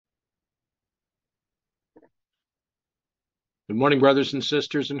Good morning, brothers and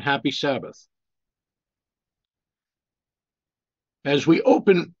sisters, and happy Sabbath. As we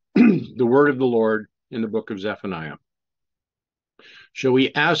open the word of the Lord in the book of Zephaniah, shall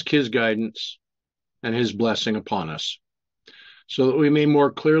we ask his guidance and his blessing upon us, so that we may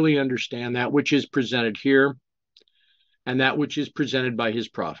more clearly understand that which is presented here and that which is presented by his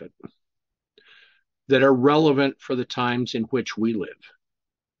prophet, that are relevant for the times in which we live.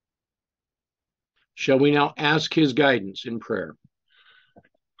 Shall we now ask his guidance in prayer?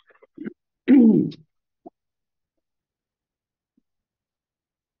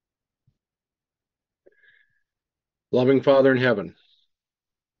 Loving Father in heaven,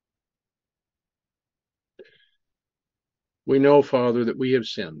 we know, Father, that we have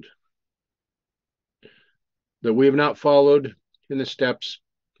sinned, that we have not followed in the steps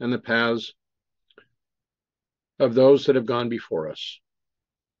and the paths of those that have gone before us.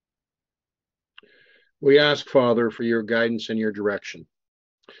 We ask, Father, for your guidance and your direction.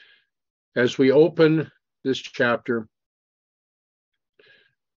 As we open this chapter,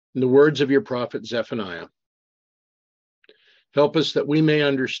 in the words of your prophet Zephaniah, help us that we may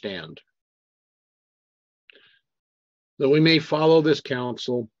understand, that we may follow this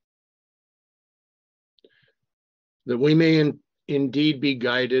counsel, that we may indeed be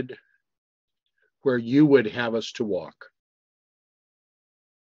guided where you would have us to walk.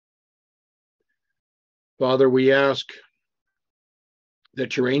 Father, we ask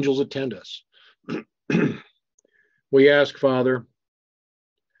that your angels attend us. We ask, Father,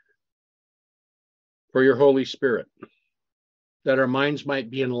 for your Holy Spirit, that our minds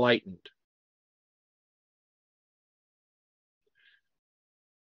might be enlightened,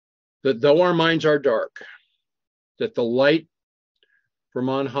 that though our minds are dark, that the light from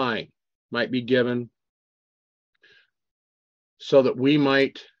on high might be given, so that we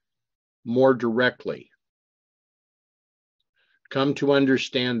might more directly come to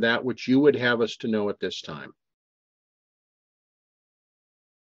understand that which you would have us to know at this time.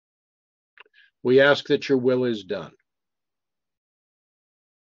 We ask that your will is done.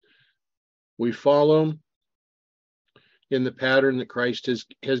 We follow in the pattern that Christ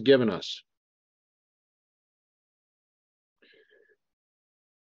has given us.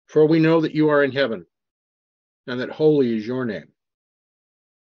 For we know that you are in heaven, and that holy is your name.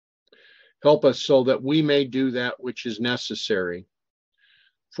 Help us so that we may do that which is necessary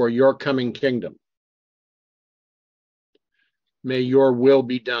for your coming kingdom. May your will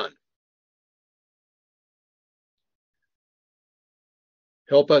be done.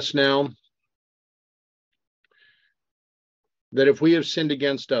 Help us now that if we have sinned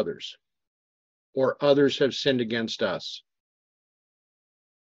against others, or others have sinned against us,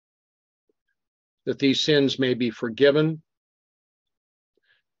 that these sins may be forgiven,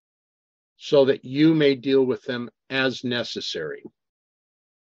 so that you may deal with them as necessary.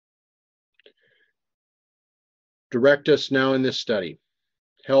 Direct us now in this study.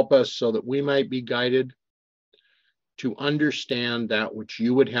 Help us so that we might be guided to understand that which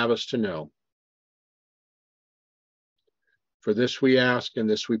you would have us to know. For this we ask, and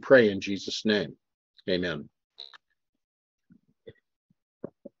this we pray in Jesus' name. Amen.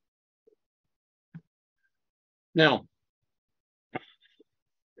 Now,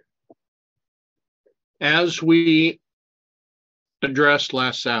 as we addressed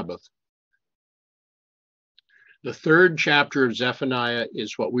last Sabbath, the third chapter of Zephaniah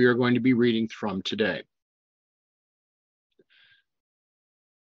is what we are going to be reading from today.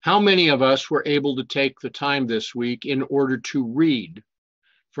 How many of us were able to take the time this week in order to read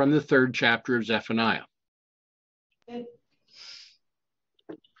from the third chapter of Zephaniah?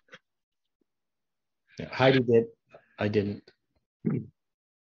 Heidi did. I didn't.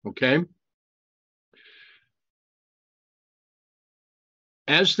 Okay.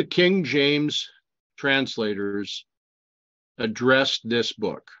 As the King James translators addressed this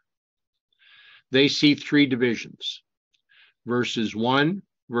book, they see three divisions: verses 1,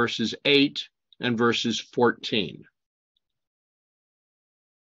 verses 8, and verses 14.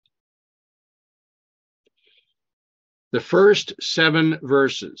 The first 7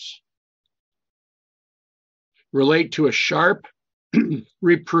 verses relate to a sharp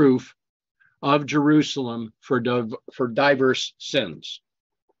reproof of Jerusalem for diverse sins.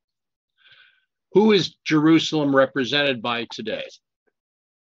 Who is Jerusalem represented by today?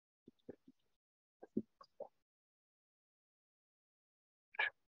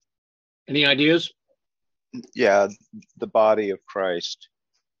 Any ideas? Yeah, the body of Christ.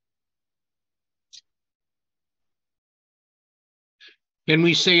 Can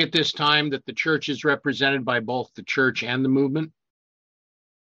we say at this time that the church is represented by both the church and the movement?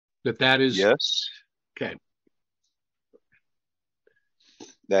 That is? Yes. Okay.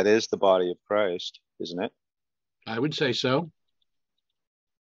 That is the body of Christ, isn't it? I would say so.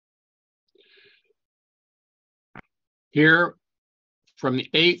 Here, from the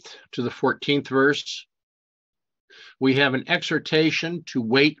 8th to the 14th verse, we have an exhortation to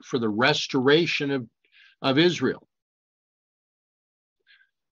wait for the restoration of Israel.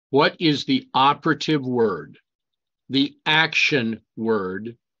 What is the operative word, the action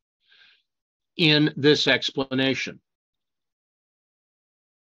word in this explanation?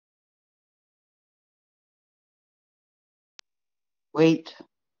 Wait.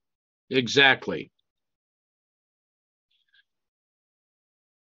 Exactly.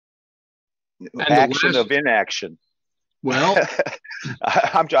 And action of inaction. Well,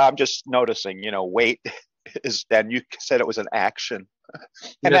 I'm just noticing, wait is, and you said it was an action.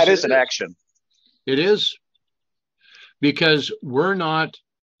 And yes, that is an action. It is. Because we're not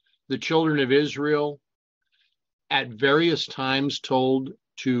the children of Israel at various times told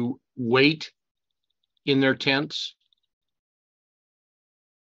to wait in their tents?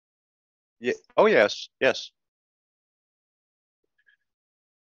 Yeah. Oh, yes. Yes.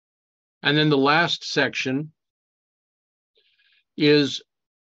 And then the last section is,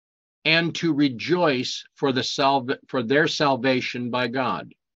 and to rejoice for their salvation by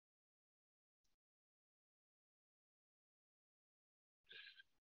God.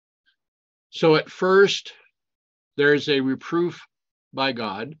 So at first, there's a reproof by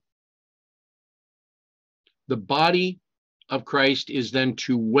God. The body of Christ is then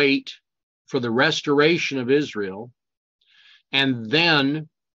to wait for the restoration of Israel, and then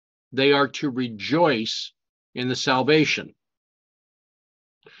they are to rejoice in the salvation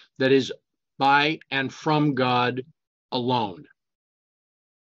that is by and from God alone.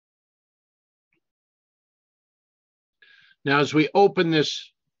 Now, as we open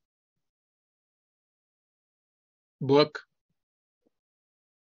this book,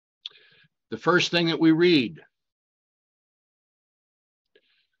 the first thing that we read,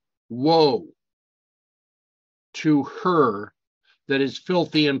 woe to her that is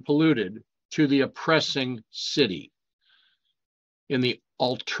filthy and polluted, to the oppressing city. In the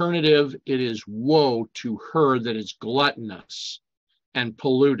alternative, it is woe to her that is gluttonous and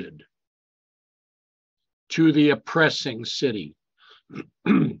polluted, to the oppressing city.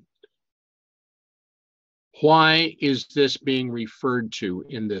 Why is this being referred to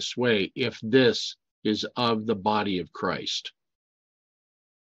in this way if this is of the body of Christ?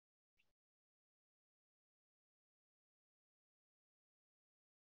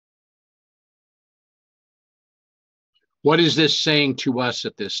 What is this saying to us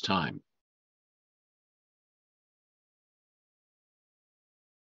at this time?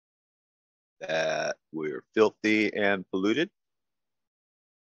 That we're filthy and polluted.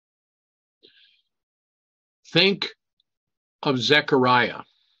 Think of Zechariah.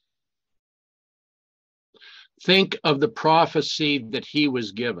 Think of the prophecy that he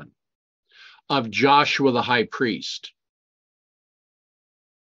was given of Joshua the high priest.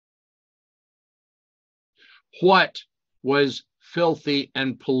 What was filthy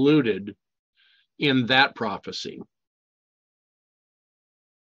and polluted in that prophecy?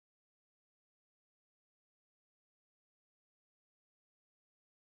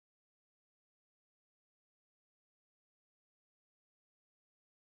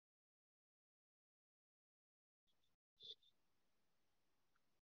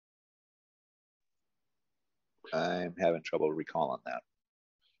 I'm having trouble recalling that.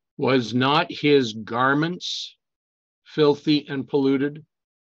 Was not his garments filthy and polluted?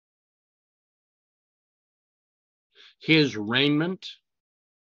 His raiment?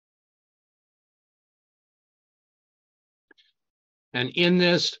 And in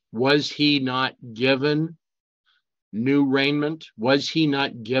this, was he not given new raiment? Was he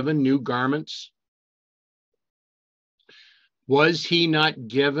not given new garments? Was he not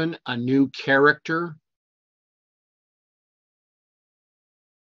given a new character?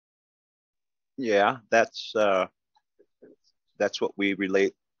 Yeah, that's what we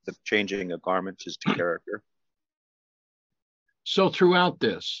relate the changing of garments is to character. So throughout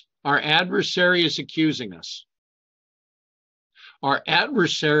this, our adversary is accusing us. Our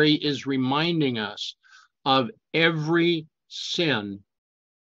adversary is reminding us of every sin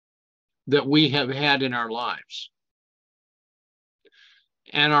that we have had in our lives.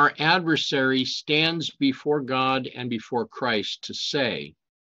 And our adversary stands before God and before Christ to say,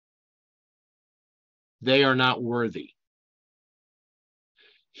 they are not worthy.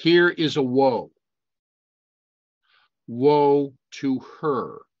 Here is a woe. Woe to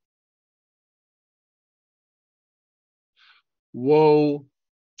her. Woe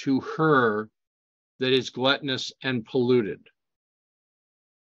to her that is gluttonous and polluted.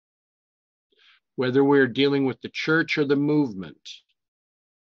 whether we're dealing with the church or the movement,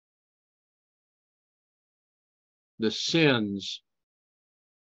 the sins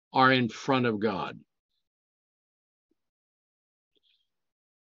are in front of God.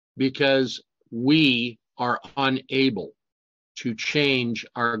 Because we are unable to change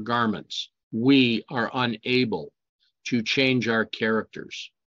our garments. We are unable to change our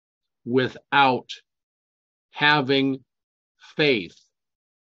characters without having faith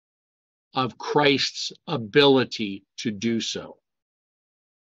of Christ's ability to do so.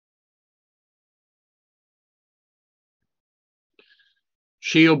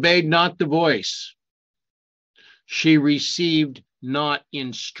 She obeyed not the voice. She received not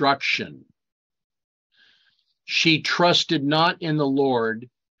instruction. She trusted not in the Lord.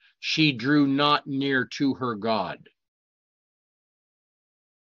 She drew not near to her God.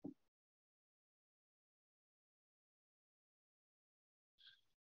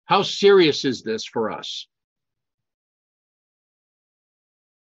 How serious is this for us?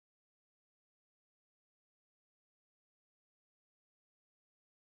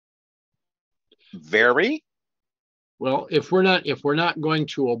 Very. Well, if we're not going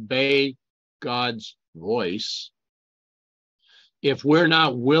to obey God's voice, if we're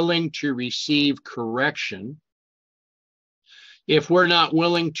not willing to receive correction, if we're not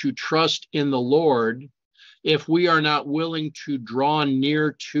willing to trust in the Lord, if we are not willing to draw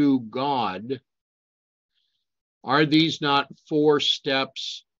near to God, are these not 4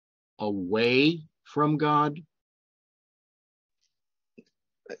 steps away from God?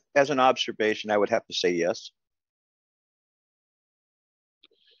 As an observation, I would have to say yes.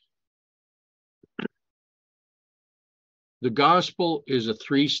 The gospel is a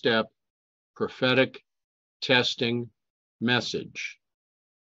 3-step prophetic testing message,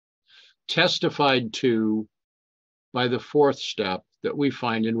 testified to by the 4th step that we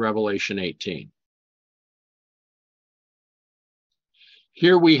find in Revelation 18.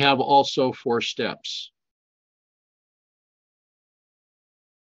 Here we have also 4 steps.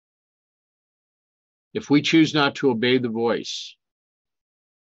 If we choose not to obey the voice,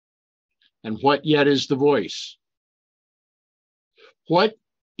 and what yet is the voice? What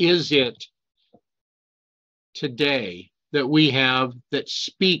is it today that we have that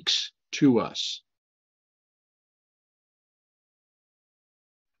speaks to us?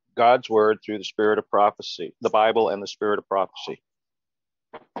 God's word through the spirit of prophecy, the Bible and the spirit of prophecy.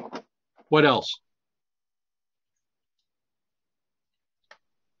 What else?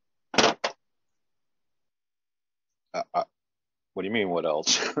 What do you mean, what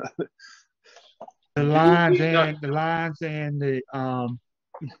else? The lines and the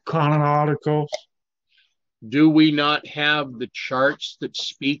chronologicals. Do we not have the charts that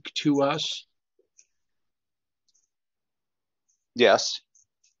speak to us? Yes.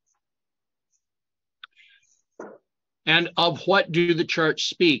 And of what do the charts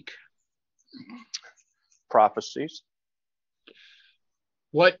speak? Prophecies.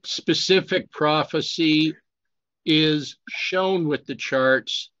 What specific prophecy is shown with the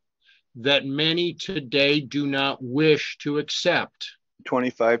charts that many today do not wish to accept?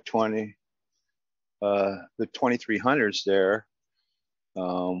 2520. The 2300s there.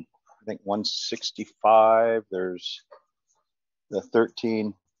 I think 165. There's the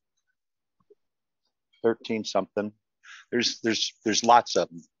 13 something. There's lots of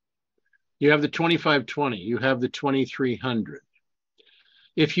them. You have the 2520. You have the 2300.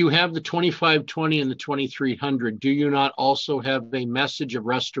 If you have the 2520 and the 2300, do you not also have a message of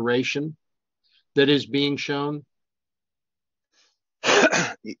restoration that is being shown?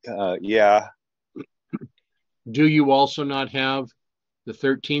 Yeah. Do you also not have the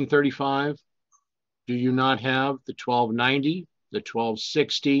 1335? Do you not have the 1290, the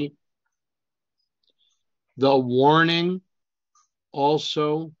 1260? The warning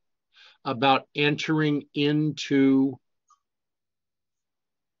also about entering into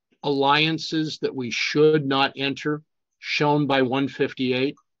alliances that we should not enter, shown by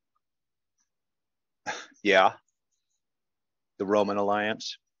 158? Yeah. The Roman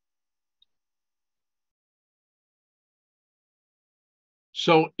alliance.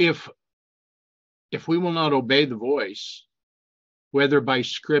 So if we will not obey the voice, whether by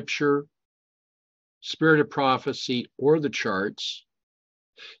scripture, spirit of prophecy, or the charts,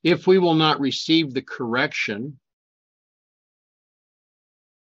 if we will not receive the correction,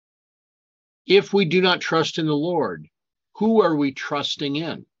 if we do not trust in the Lord, who are we trusting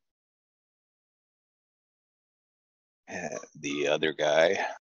in? The other guy.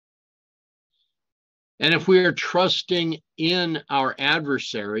 And if we are trusting in our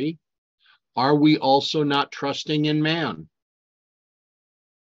adversary, are we also not trusting in man?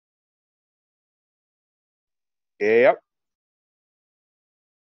 Yep.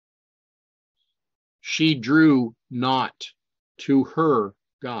 She drew not to her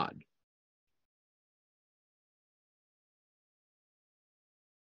God.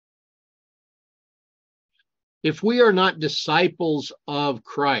 If we are not disciples of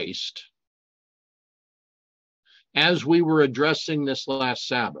Christ, as we were addressing this last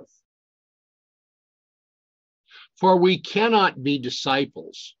Sabbath, for we cannot be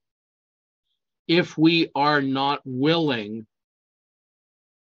disciples if we are not willing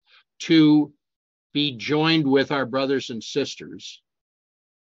to be joined with our brothers and sisters,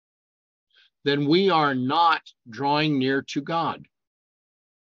 then we are not drawing near to God.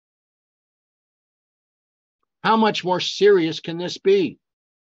 How much more serious can this be?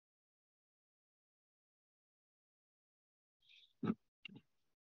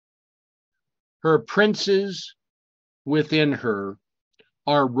 Her princes within her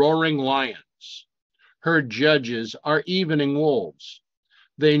are roaring lions. Her judges are evening wolves.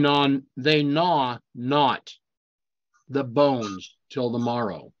 They gnaw not the bones till the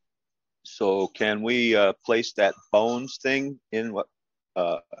morrow. So can we place that bones thing in what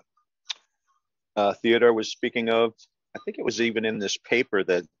Theodore was speaking of? I think it was even in this paper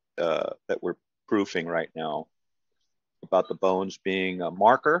that that we're proofing right now about the bones being a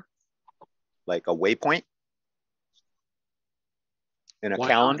marker, like a waypoint in a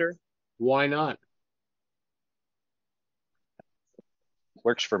calendar. Why not?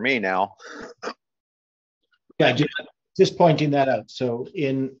 Works for me now. Yeah, just pointing that out. So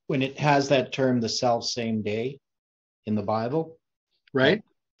when it has that term, the self same day in the Bible, Right?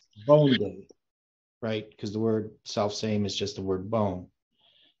 Bone day, right? Because the word self same is just the word bone.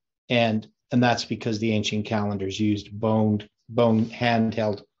 And that's because the ancient calendars used handheld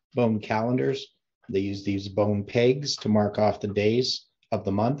bone calendars. They used these bone pegs to mark off the days of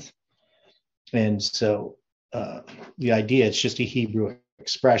the month. And so the idea, it's just a Hebrew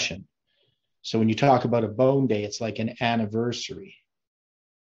expression. So when you talk about a bone day, it's like an anniversary.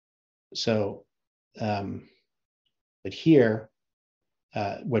 So, but here,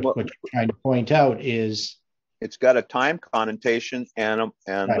 what you're trying to point out is it's got a time connotation and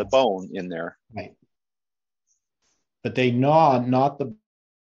right. The bone in there. Right. But they gnaw not the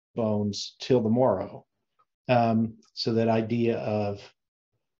bones till the morrow. So that idea of,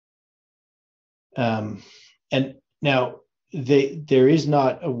 and now there is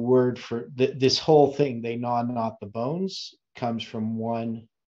not a word for this whole thing. They gnaw not the bones comes from one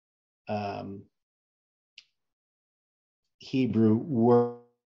Hebrew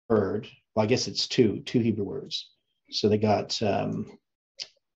word. Well, I guess it's two Hebrew words. So they got, let's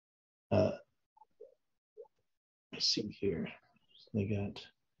see here. They got,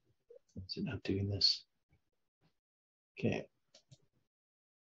 is it not doing this? Okay.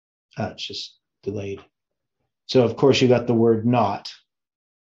 It's just delayed. So of course you got the word not.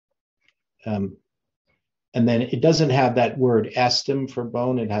 And then it doesn't have that word estim for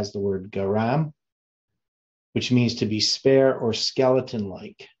bone. It has the word garam, which means to be spare or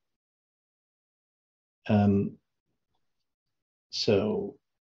skeleton-like. So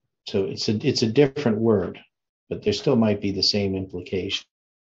it's a different word, but there still might be the same implication.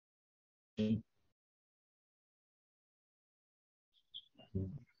 And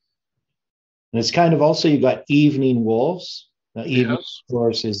it's kind of also, you got evening wolves. Now, evening, yes, of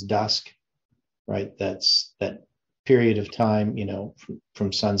course, is dusk, right? That's that period of time,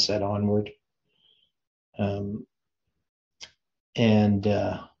 from sunset onward. The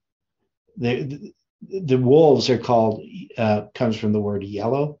wolves are called, comes from the word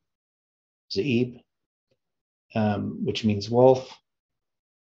yellow, zeeb, which means wolf,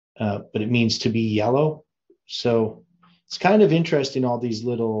 but it means to be yellow. So it's kind of interesting, all these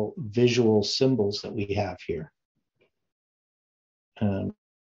little visual symbols that we have here. And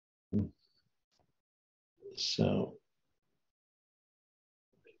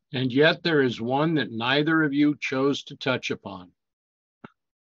yet there is one that neither of you chose to touch upon.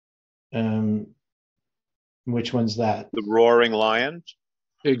 Which one's that? The roaring lions.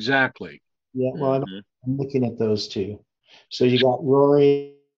 Exactly. Yeah, well, I'm looking at those two. So you got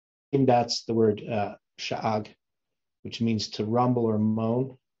roaring, that's the word sha'ag, which means to rumble or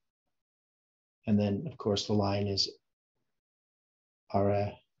moan. And then, of course, the lion is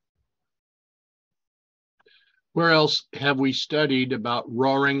ara. Where else have we studied about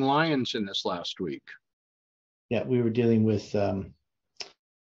roaring lions in this last week? Yeah, we were dealing with the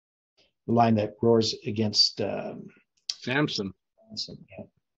lion that roars against Samson. Yeah.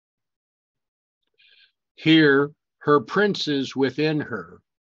 Here, her princes within her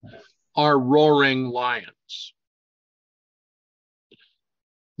are roaring lions.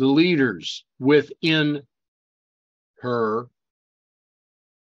 The leaders within her,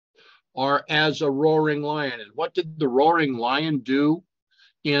 are as a roaring lion. And what did the roaring lion do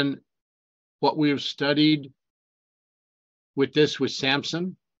in what we have studied with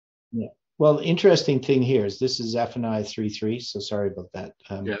Samson? Yeah. Well, the interesting thing here is this is Zephaniah 3:3. So sorry about that.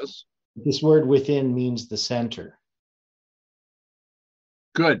 Yes. This word within means the center.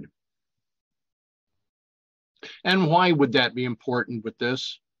 Good. And why would that be important with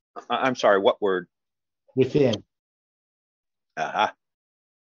this? I'm sorry, what word? Within. Uh-huh.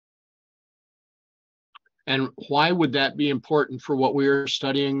 And why would that be important for what we are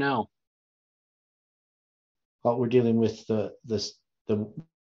studying now? Well, we're dealing with the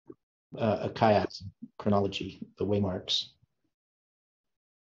kayaks chronology, the waymarks.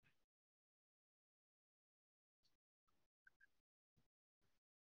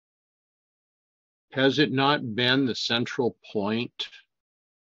 Has it not been the central point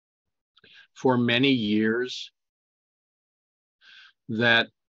for many years that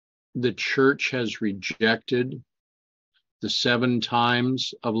the church has rejected the 7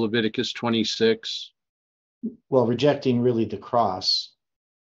 times of Leviticus 26? Well, rejecting really the cross.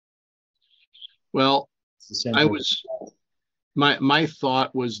 Well, my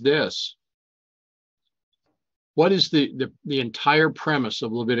thought was this. What is the entire premise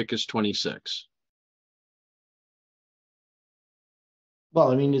of Leviticus 26? Well,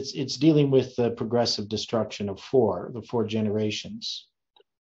 I mean, it's dealing with the progressive destruction of the 4 generations.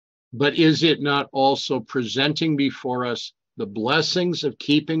 But is it not also presenting before us the blessings of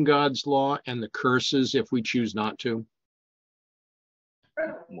keeping God's law and the curses if we choose not to?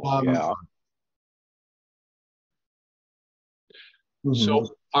 Yeah. So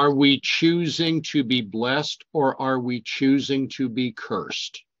are we choosing to be blessed or are we choosing to be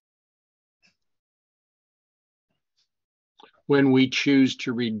cursed? When we choose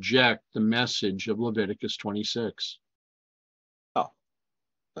to reject the message of Leviticus 26.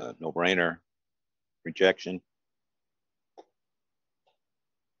 No-brainer. Rejection.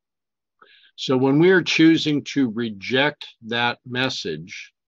 So when we are choosing to reject that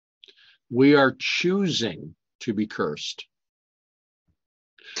message, we are choosing to be cursed.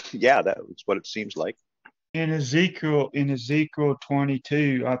 Yeah, that's what it seems like. In Ezekiel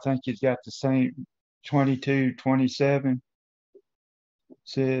 22, I think it's got the same 22:27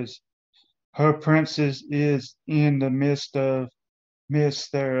 says, her princess is in the midst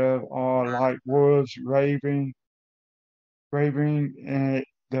thereof are like wolves raving at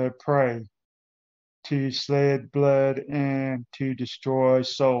the prey, to shed blood and to destroy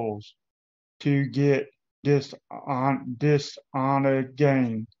souls, to get dishonor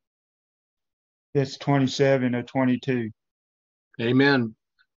gain. That's 27 or 22. Amen.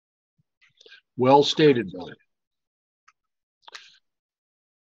 Well stated, brother.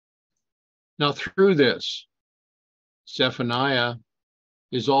 Now, through this, Zephaniah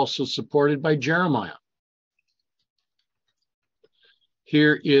is also supported by Jeremiah.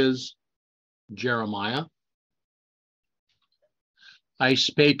 Here is Jeremiah. I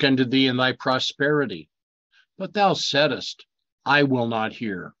spake unto thee in thy prosperity, but thou saidst, I will not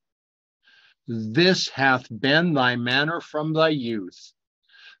hear. This hath been thy manner from thy youth,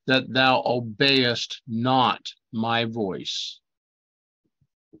 that thou obeyest not my voice.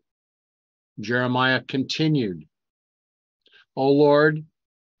 Jeremiah continued, O Lord,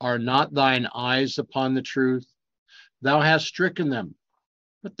 are not thine eyes upon the truth? Thou hast stricken them,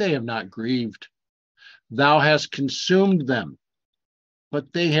 but they have not grieved. Thou hast consumed them,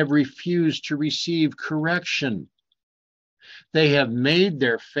 but they have refused to receive correction. They have made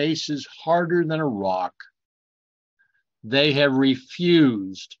their faces harder than a rock. They have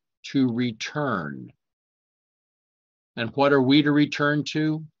refused to return. And what are we to return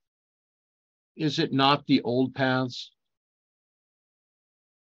to? Is it not the old paths?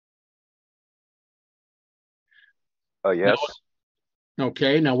 Yes.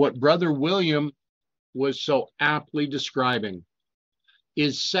 Okay, now what Brother William was so aptly describing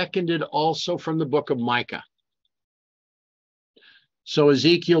is seconded also from the book of Micah. So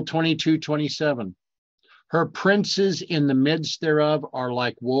Ezekiel 22:27, her princes in the midst thereof are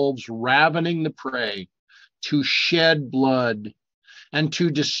like wolves ravening the prey, to shed blood and to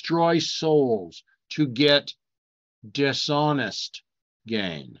destroy souls, to get dishonest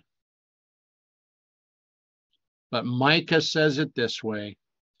gain. But Micah says it this way,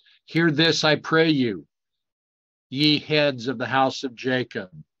 hear this, I pray you, ye heads of the house of Jacob,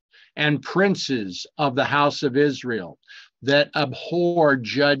 and princes of the house of Israel, that abhor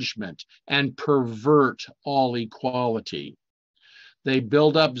judgment and pervert all equality. They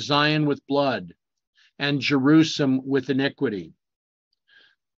build up Zion with blood and Jerusalem with iniquity.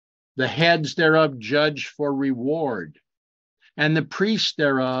 The heads thereof judge for reward, and the priests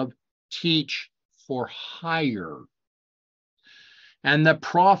thereof teach for hire. And the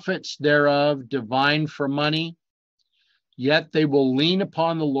prophets thereof divine for money, yet they will lean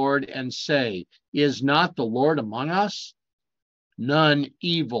upon the Lord and say, is not the Lord among us? None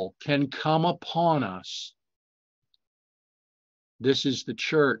evil can come upon us. This is the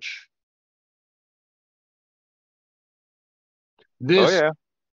church. This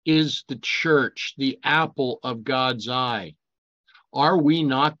is the church, the apple of God's eye. Are we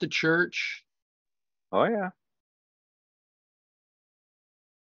not the church? Oh, yeah.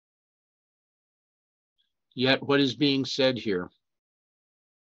 Yet what is being said here?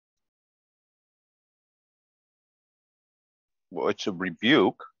 Well, it's a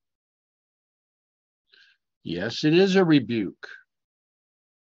rebuke. Yes, it is a rebuke.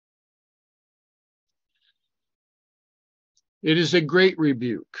 It is a great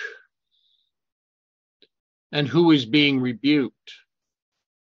rebuke. And who is being rebuked?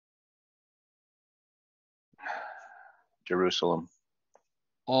 Jerusalem.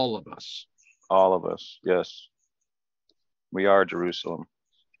 All of us. All of us, yes. We are Jerusalem.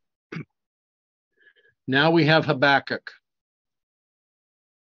 Now we have Habakkuk.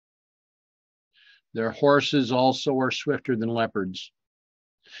 Their horses also are swifter than leopards,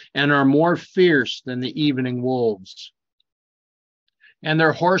 and are more fierce than the evening wolves. And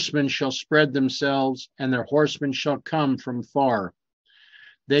their horsemen shall spread themselves, and their horsemen shall come from far.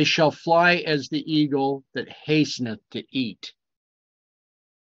 They shall fly as the eagle that hasteneth to eat.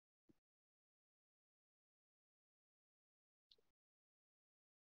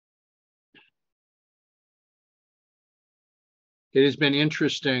 It has been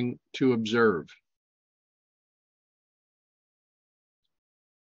interesting to observe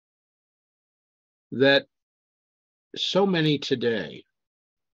that so many today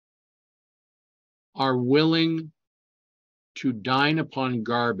are willing to dine upon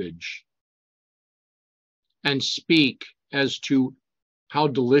garbage and speak as to how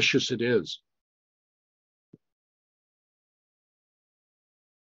delicious it is.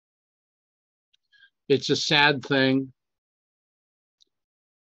 It's a sad thing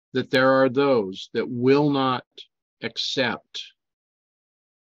that there are those that will not accept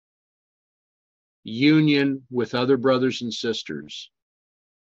union with other brothers and sisters,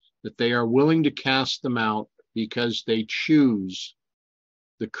 that they are willing to cast them out because they choose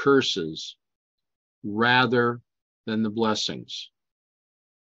the curses rather than the blessings.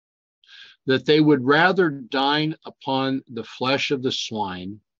 That they would rather dine upon the flesh of the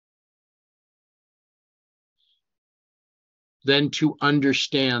swine than to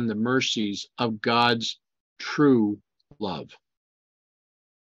understand the mercies of God's true love.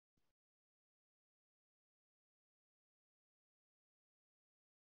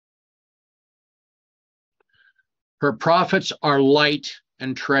 Her prophets are light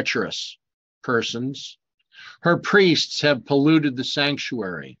and treacherous persons. Her priests have polluted the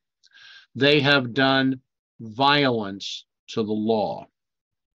sanctuary. They have done violence to the law.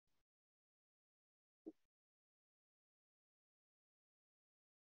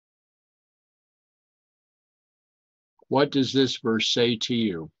 What does this verse say to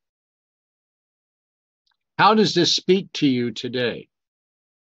you? How does this speak to you today?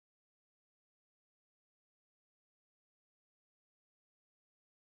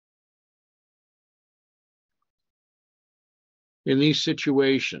 In these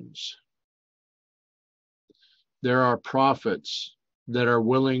situations, there are prophets that are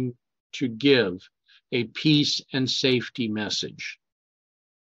willing to give a peace and safety message.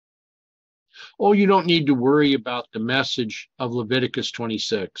 Oh, you don't need to worry about the message of Leviticus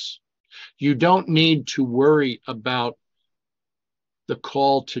 26. You don't need to worry about the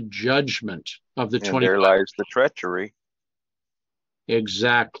call to judgment of the 25. And there lies the treachery.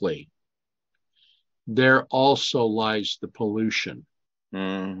 Exactly. There also lies the pollution.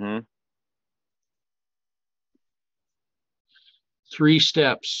 Mm-hmm. 3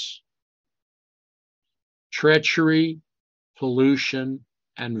 steps: treachery, pollution,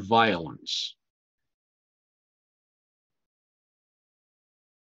 and violence.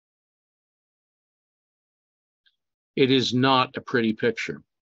 It is not a pretty picture.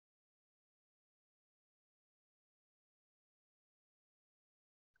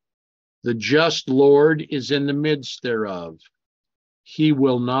 The just Lord is in the midst thereof. He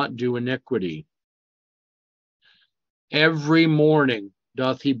will not do iniquity. Every morning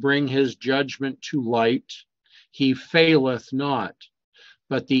doth he bring his judgment to light. He faileth not,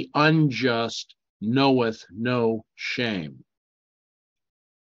 but the unjust knoweth no shame.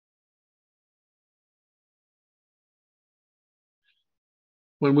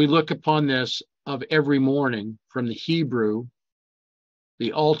 When we look upon this of every morning from the Hebrew,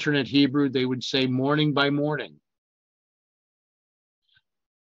 the alternate Hebrew, they would say morning by morning.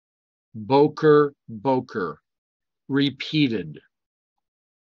 Boker, boker, repeated.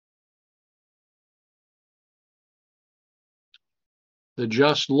 The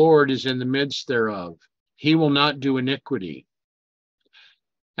just Lord is in the midst thereof. He will not do iniquity.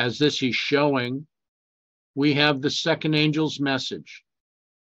 As this he's showing, we have the second angel's message.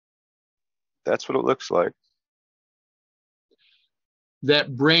 That's what it looks like.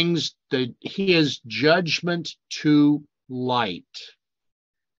 That brings his judgment to light.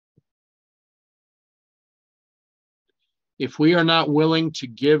 If we are not willing to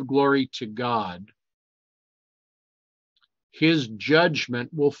give glory to God, his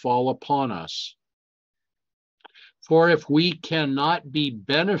judgment will fall upon us. For if we cannot be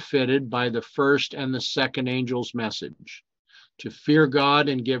benefited by the first and the second angel's message, to fear God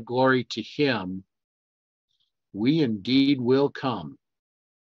and give glory to him, we indeed will come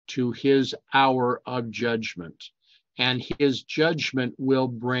to his hour of judgment, and his judgment will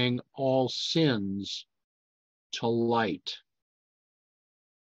bring all sins to light.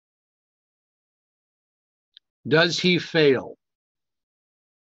 Does he fail?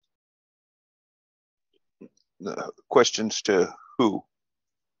 Questions to who?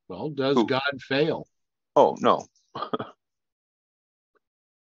 Well, does Who? God fail? Oh, no.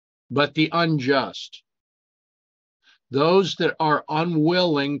 But the unjust, those that are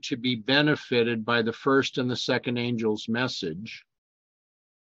unwilling to be benefited by the first and the second angel's message,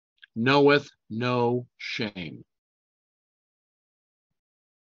 knoweth no shame.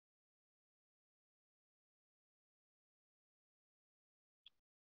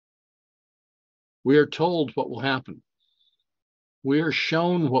 We are told what will happen. We are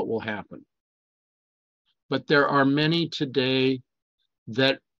shown what will happen. But there are many today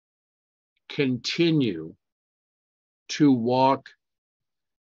that continue to walk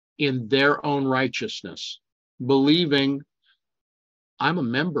in their own righteousness, believing, I'm a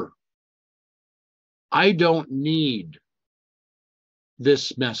member. I don't need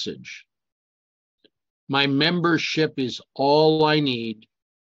this message. My membership is all I need.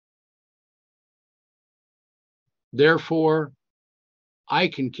 Therefore, I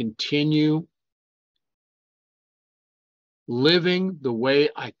can continue living the way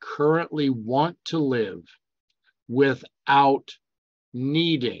I currently want to live without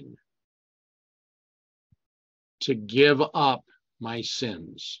needing to give up my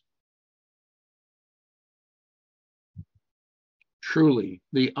sins. Truly,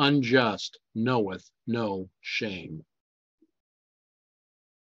 the unjust knoweth no shame.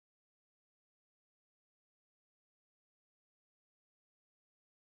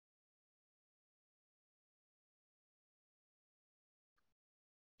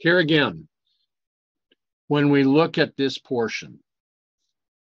 Here again, when we look at this portion,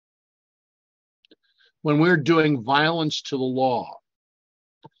 when we're doing violence to the law,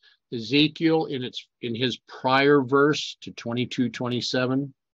 Ezekiel in his prior verse to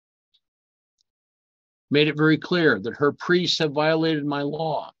 22:27 made it very clear that her priests have violated my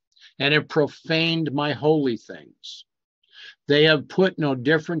law and have profaned my holy things. They have put no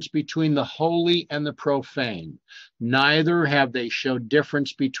difference between the holy and the profane, neither have they showed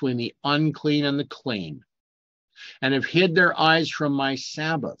difference between the unclean and the clean, and have hid their eyes from my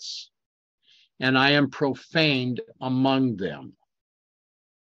Sabbaths, and I am profaned among them.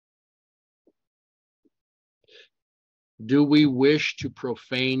 Do we wish to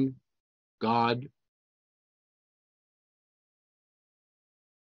profane God?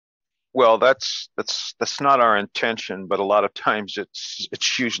 Well, that's not our intention, but a lot of times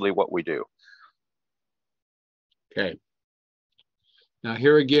it's usually what we do. Okay. Now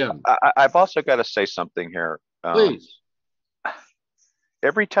here again. I've also got to say something here. Please.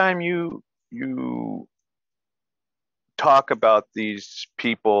 Every time you talk about these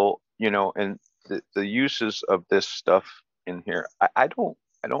people, and the uses of this stuff in here, I don't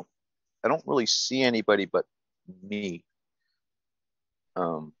really see anybody but me.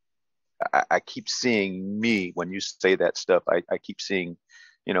 I keep seeing me when you say that stuff. I keep seeing,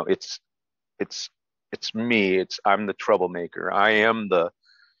 it's me. I'm the troublemaker. I am the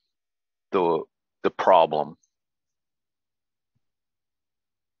problem.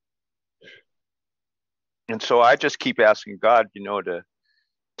 And so I just keep asking God,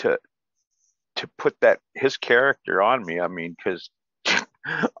 to put his character on me. I mean, because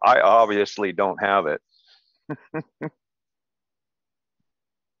I obviously don't have it.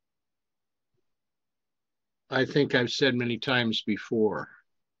 I think I've said many times before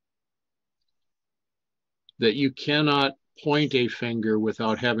that you cannot point a finger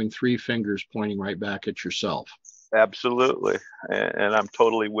without having three fingers pointing right back at yourself. Absolutely. And I'm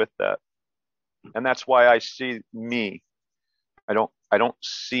totally with that. And that's why I see me. I don't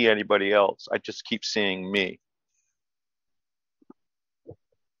see anybody else. I just keep seeing me.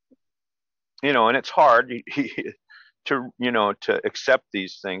 And it's hard to accept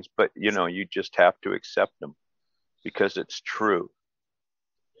these things, but you just have to accept them because it's true.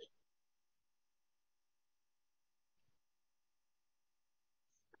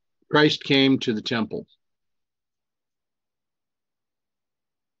 Christ came to the temple.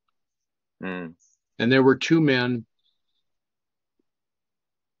 And there were two men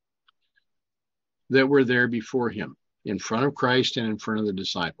that were there before him, in front of Christ and in front of the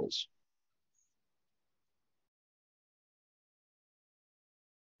disciples.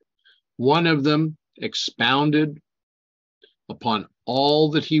 One of them expounded upon all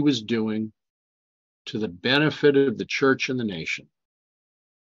that he was doing to the benefit of the church and the nation,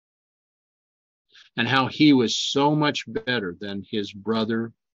 and how he was so much better than his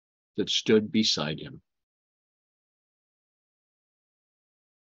brother that stood beside him.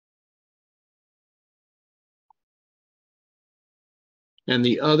 And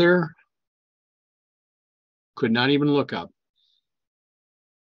the other could not even look up.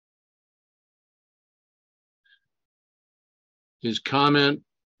 His comment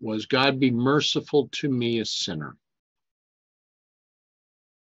was, "God be merciful to me, a sinner."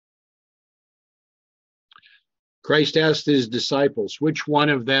 Christ asked his disciples, which one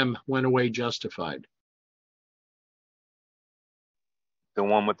of them went away justified? The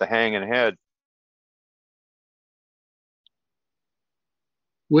one with the hanging head.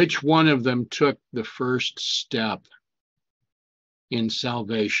 Which one of them took the first step in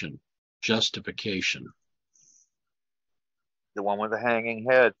salvation, justification? The one with the hanging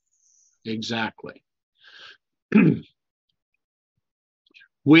head. Exactly.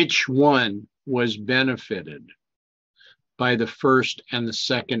 Which one was benefited by the first and the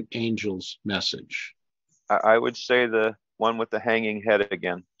second angel's message? I would say the one with the hanging head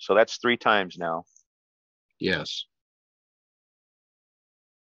again. So that's 3 times now. Yes.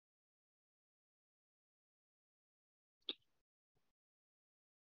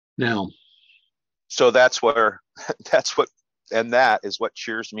 Now, so that is what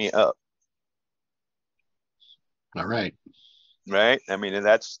cheers me up. All right. Right. I mean, and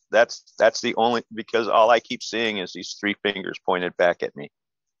that's the only, because all I keep seeing is these 3 fingers pointed back at me.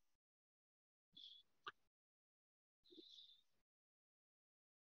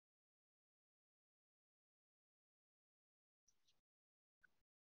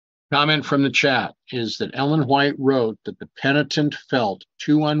 Comment from the chat is that Ellen White wrote that the penitent felt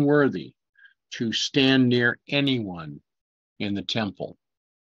too unworthy to stand near anyone in the temple.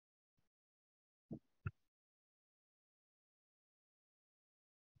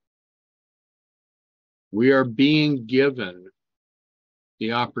 We are being given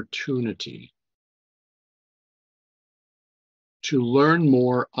the opportunity to learn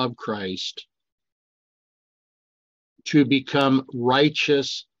more of Christ, to become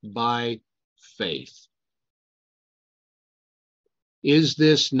righteous by faith. Is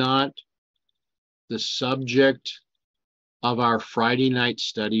this not the subject of our Friday night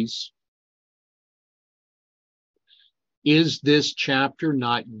studies? Is this chapter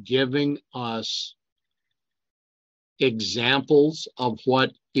not giving us examples of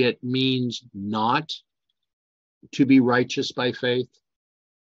what it means not to be righteous by faith,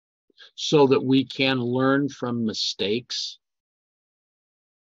 so that we can learn from mistakes?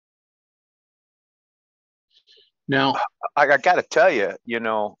 Now, I got to tell you,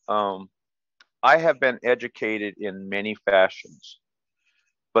 I have been educated in many fashions,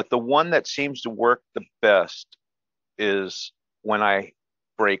 but the one that seems to work the best is when I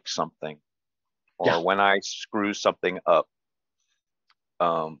break something or when I screw something up,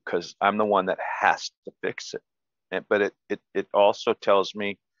 because I'm the one that has to fix it. But it also tells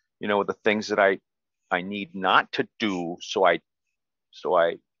me, the things that I need not to do, so I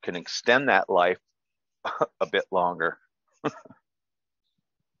can extend that life a bit longer.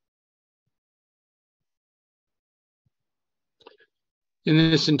 In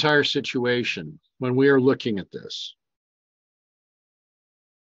this entire situation, when we are looking at this,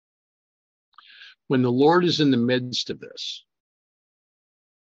 when the Lord is in the midst of this,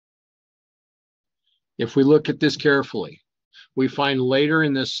 if we look at this carefully, we find later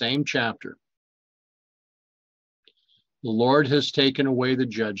in this same chapter, the Lord has taken away the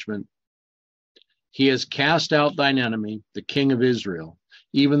judgment. He has cast out thine enemy, the King of Israel.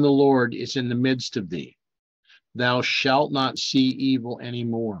 Even the Lord is in the midst of thee. Thou shalt not see evil any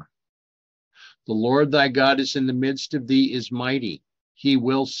more. The Lord thy God is in the midst of thee, is mighty. He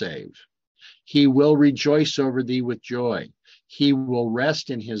will save. He will rejoice over thee with joy. He will rest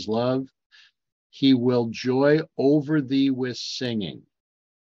in his love. He will joy over thee with singing.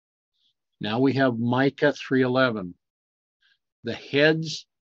 Now we have Micah 3:11. The heads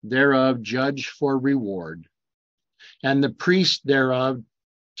thereof judge for reward, and the priests thereof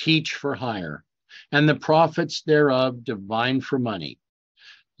teach for hire, and the prophets thereof divine for money.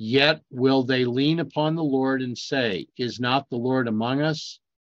 Yet will they lean upon the Lord and say, is not the Lord among us?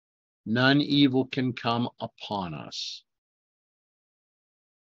 None evil can come upon us.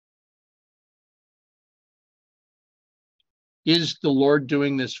 Is the Lord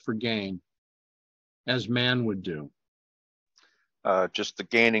doing this for gain, as man would do? Just the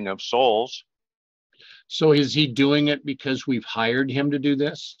gaining of souls. So is he doing it because we've hired him to do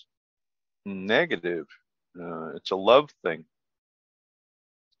this? Negative. It's a love thing.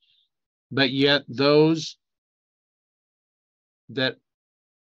 But yet those that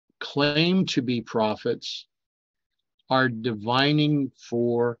claim to be prophets are divining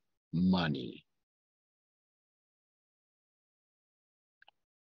for money.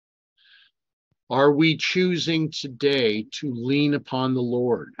 Are we choosing today to lean upon the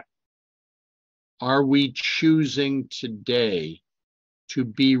Lord? Are we choosing today to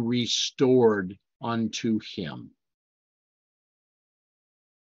be restored unto him?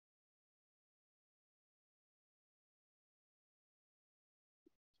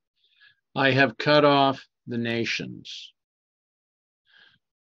 I have cut off the nations,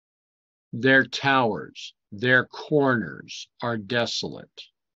 their towers, their corners are desolate.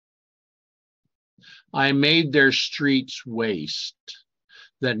 I made their streets waste,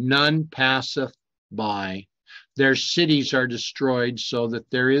 that none passeth by. Their cities are destroyed, so that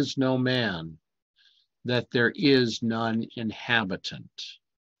there is no man, that there is none inhabitant.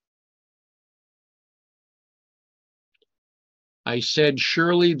 I said,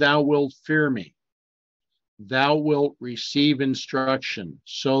 surely thou wilt fear me. Thou wilt receive instruction,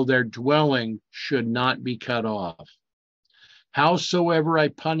 so their dwelling should not be cut off. Howsoever I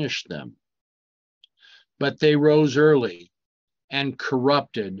punished them, but they rose early and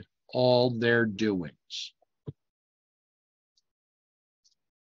corrupted all their doings.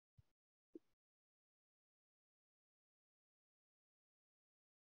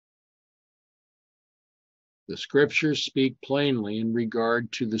 The scriptures speak plainly in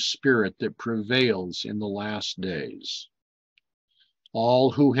regard to the spirit that prevails in the last days. All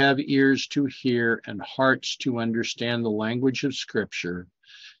who have ears to hear and hearts to understand the language of scripture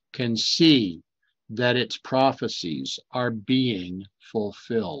can see that its prophecies are being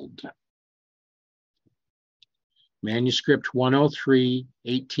fulfilled. Manuscript 103,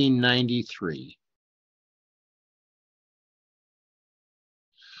 1893.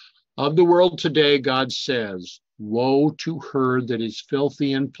 Of the world today, God says, woe to her that is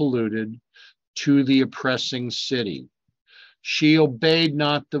filthy and polluted, to the oppressing city. She obeyed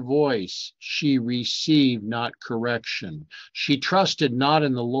not the voice, she received not correction. She trusted not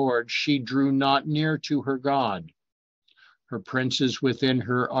in the Lord, she drew not near to her God. Her princes within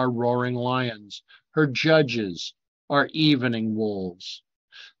her are roaring lions, her judges are evening wolves.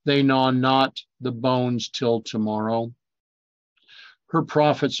 They gnaw not the bones till tomorrow. Her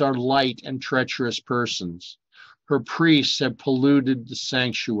prophets are light and treacherous persons. Her priests have polluted the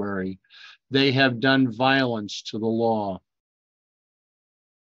sanctuary. They have done violence to the law.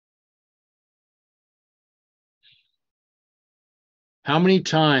 How many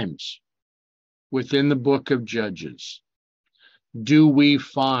times within the book of Judges do we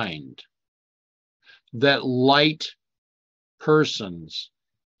find that light persons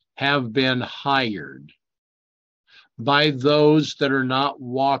have been hired by those that are not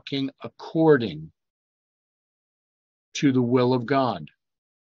walking according to the will of God?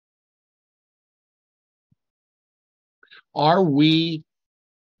 Are we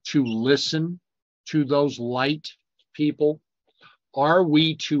to listen to those light people? Are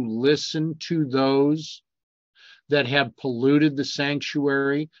we to listen to those that have polluted the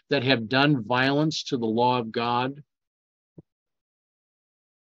sanctuary, that have done violence to the law of God?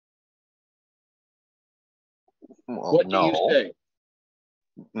 Well, What do no. you say?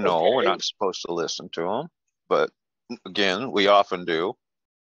 No, Okay. we're not supposed to listen to them. But again, we often do.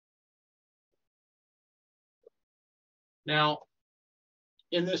 Now,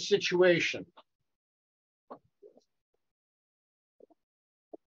 in this situation,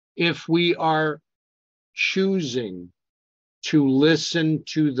 if we are choosing to listen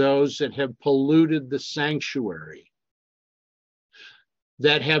to those that have polluted the sanctuary,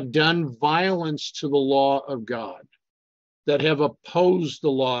 that have done violence to the law of God, that have opposed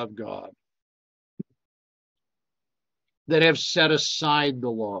the law of God, that have set aside the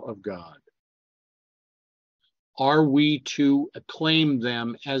law of God? Are we to acclaim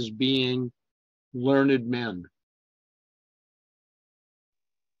them as being learned men?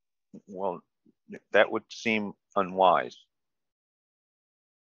 Well, that would seem unwise.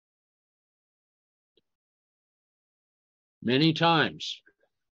 Many times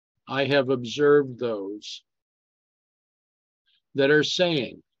I have observed those that are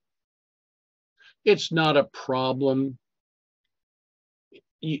saying, it's not a problem.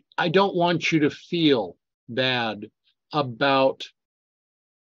 I don't want you to feel bad about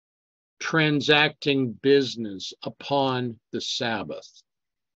transacting business upon the Sabbath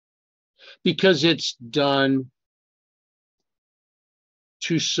because it's done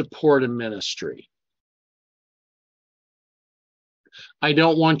to support a ministry. I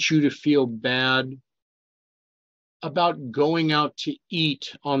don't want you to feel bad about going out to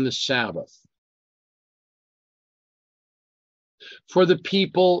eat on the Sabbath. For the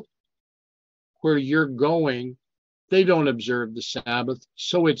people where you're going, they don't observe the Sabbath,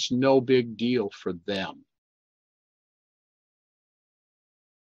 so it's no big deal for them.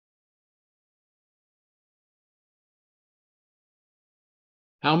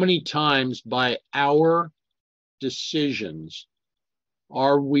 How many times by our decisions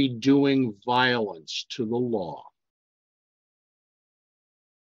are we doing violence to the law?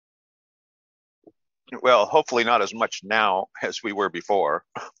 Well, hopefully not as much now as we were before.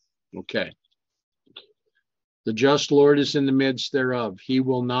 Okay. The just Lord is in the midst thereof. He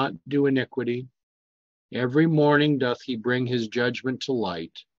will not do iniquity. Every morning doth he bring his judgment to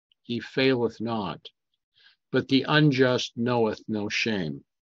light. He faileth not. But the unjust knoweth no shame.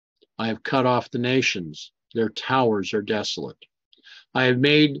 I have cut off the nations. Their towers are desolate. I have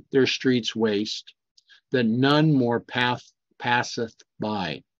made their streets waste, that none more passeth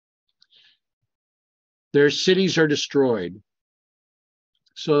by. Their cities are destroyed,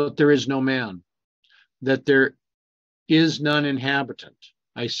 so that there is no man, that there is none inhabitant.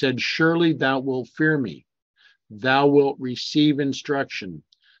 I said, surely thou wilt fear me. Thou wilt receive instruction,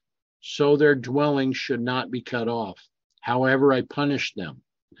 so their dwelling should not be cut off. However, I punished them,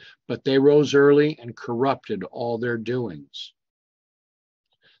 but they rose early and corrupted all their doings.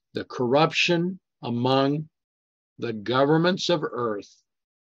 The corruption among the governments of earth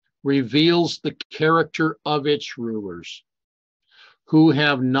reveals the character of its rulers, who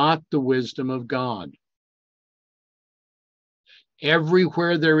have not the wisdom of God.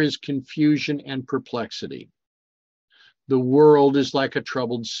 Everywhere there is confusion and perplexity. The world is like a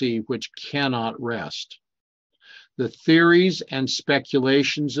troubled sea which cannot rest. The theories and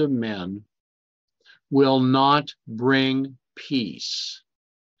speculations of men will not bring peace.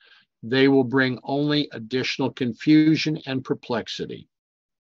 They will bring only additional confusion and perplexity.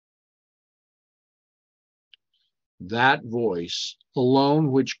 That voice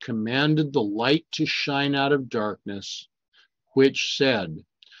alone which commanded the light to shine out of darkness, which said,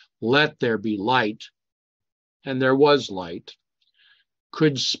 let there be light, and there was light,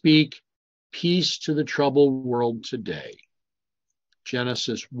 could speak peace to the troubled world today.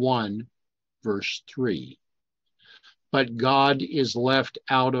 Genesis 1, verse 3. But God is left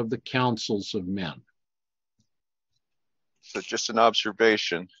out of the counsels of men. So just an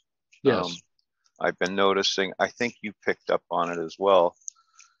observation. Yes. I've been noticing, I think you picked up on it as well,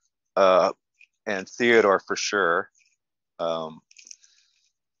 and Theodore for sure.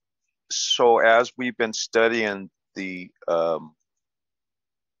 So as we've been studying the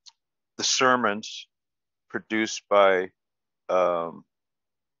sermons produced by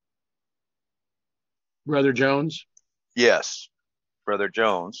Brother Jones? Yes, Brother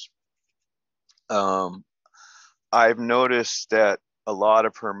Jones. I've noticed that a lot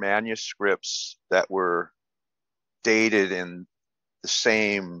of her manuscripts that were dated in the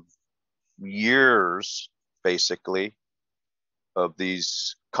same years, basically, of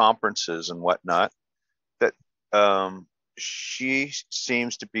these conferences and whatnot, that she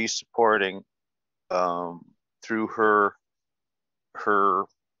seems to be supporting through her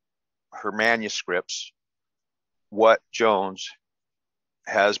manuscripts what Jones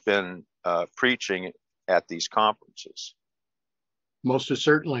has been preaching at these conferences. Most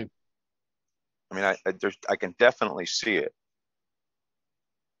certainly. I mean, I can definitely see it.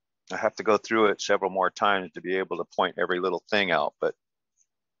 I have to go through it several more times to be able to point every little thing out, but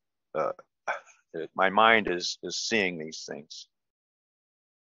my mind is seeing these things.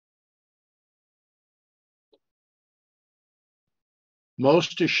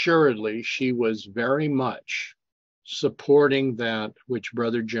 Most assuredly, she was very much supporting that which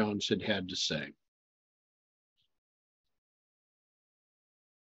Brother Jones had to say.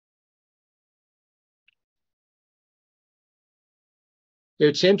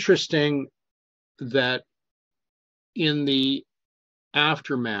 It's interesting that in the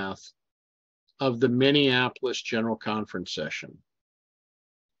aftermath of the Minneapolis General Conference session,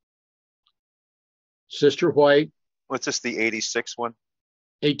 Sister White, What's this, the 86 one?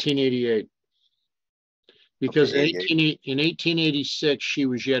 1888, because Okay, in 1886, she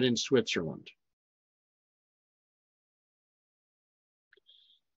was yet in Switzerland.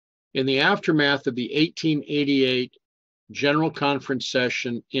 In the aftermath of the 1888 General Conference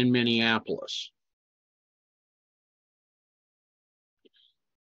session in Minneapolis,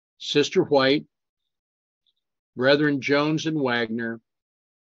 Sister White, Brethren Jones and Wagner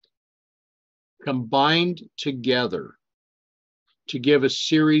combined together to give a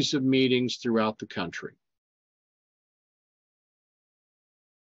series of meetings throughout the country.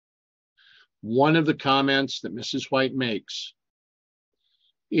 One of the comments that Mrs. White makes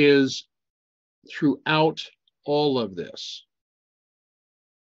is, throughout all of this,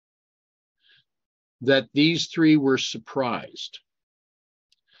 that these three were surprised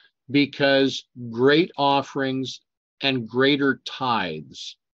because great offerings and greater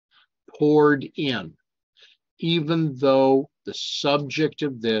tithes poured in, even though the subject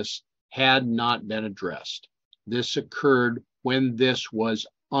of this had not been addressed. This occurred when this was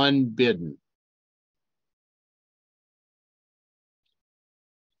unbidden.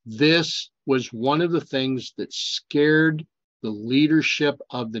 This was one of the things that scared the leadership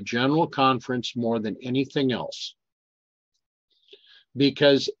of the General Conference more than anything else.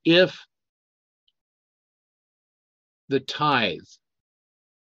 Because if the tithe,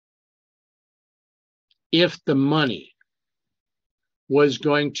 if the money was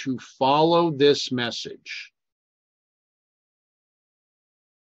going to follow this message,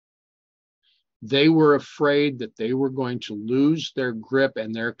 they were afraid that they were going to lose their grip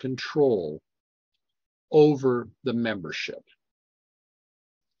and their control over the membership.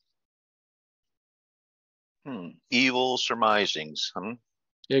 Evil surmisings, huh?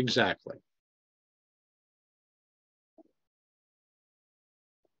 Exactly.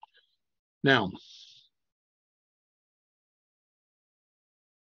 Now,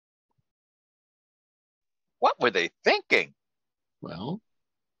 What were they thinking? well,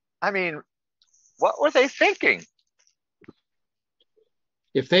 I mean, what were they thinking?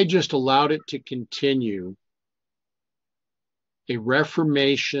 if they just allowed it to continue, a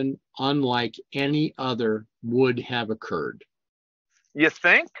reformation unlike any other would have occurred. You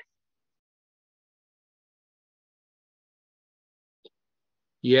think?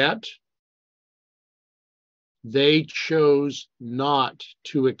 Yet, they chose not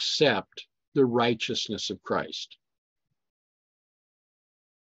to accept the righteousness of Christ.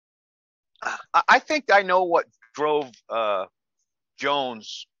 I think I know what drove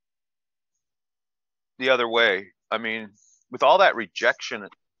Jones the other way. I mean, with all that rejection,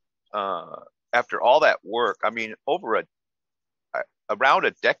 after all that work, I mean, over around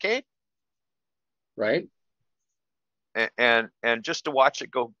a decade, Right? and just to watch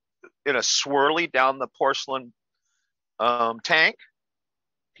it go in a swirly down the porcelain tank.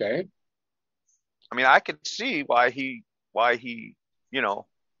 Okay. I mean, I could see why he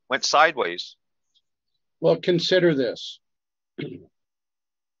went sideways. Well, consider this.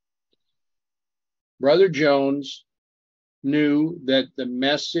 Brother Jones knew that the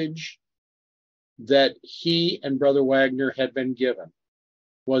message that he and Brother Wagner had been given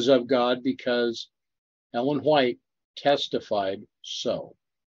was of God because Ellen White testified so.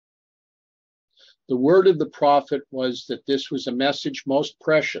 The word of the prophet was that this was a message most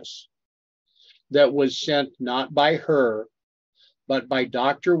precious that was sent not by her, but by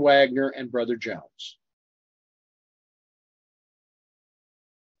Dr. Wagner and Brother Jones.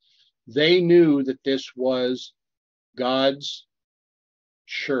 They knew that this was God's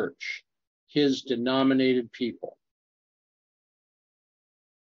church, his denominated people.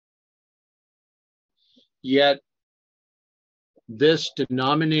 Yet, this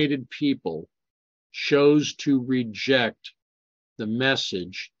denominated people chose to reject the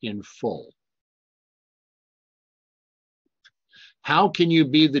message in full. How can you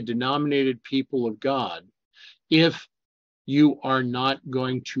be the denominated people of God if you are not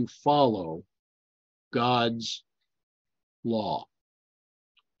going to follow God's law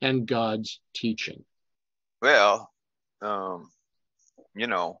and God's teaching? Well,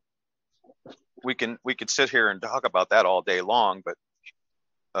 we could sit here and talk about that all day long, but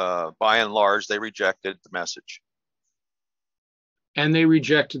by and large, they rejected the message. And they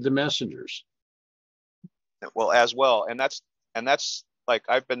rejected the messengers. Well, as well, and that's like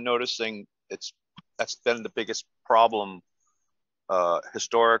I've been noticing. That's been the biggest problem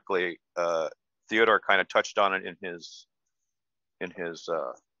historically. Theodore kind of touched on it in his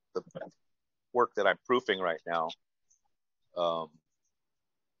the work that I'm proofing right now.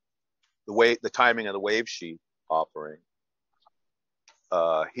 The timing of the wave sheet offering.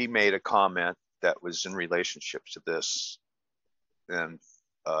 He made a comment that was in relationship to this, and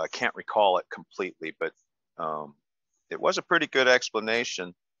I can't recall it completely, but it was a pretty good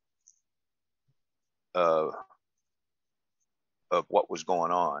explanation of what was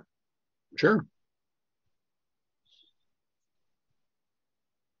going on. Sure.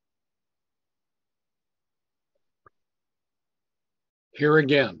 Here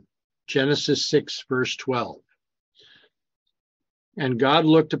again, Genesis 6, verse 12. And God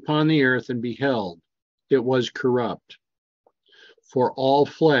looked upon the earth and beheld, it was corrupt, for all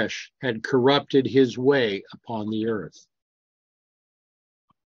flesh had corrupted his way upon the earth.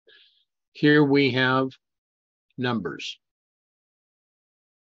 Here we have Numbers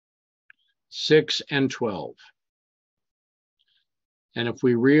 6 and 12. And if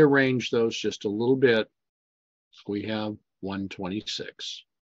we rearrange those just a little bit, we have 126.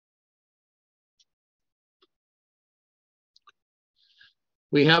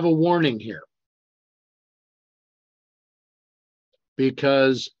 We have a warning here,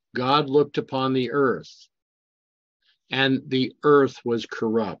 because God looked upon the earth, and the earth was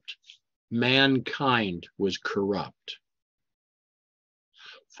corrupt. Mankind was corrupt.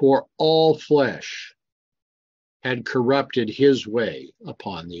 For all flesh had corrupted his way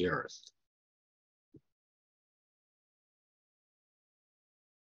upon the earth.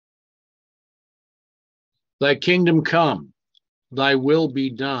 Thy kingdom come, thy will be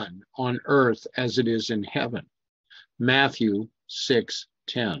done on earth as it is in heaven. Matthew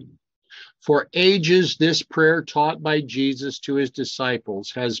 6:10. For ages, this prayer taught by Jesus to his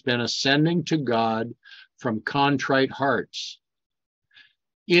disciples has been ascending to God from contrite hearts.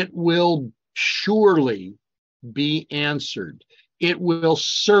 It will surely be answered. It will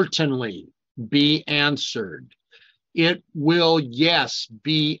certainly be answered. It will, yes,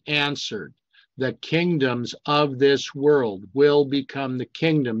 be answered. The kingdoms of this world will become the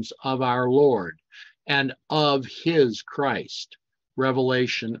kingdoms of our Lord and of his Christ.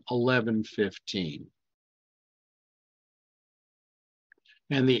 Revelation 11:15.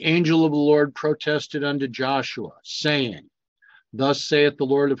 And the angel of the Lord protested unto Joshua, saying, Thus saith the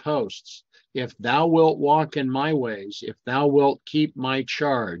Lord of hosts, if thou wilt walk in my ways, if thou wilt keep my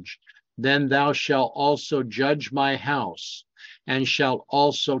charge, then thou shalt also judge my house, and shalt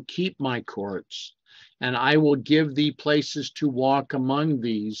also keep my courts, and I will give thee places to walk among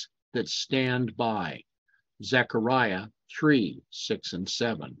these that stand by. Zephaniah 3, 6, and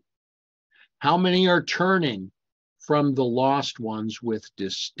 7. How many are turning from the lost ones with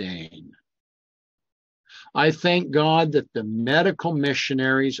disdain? I thank God that the medical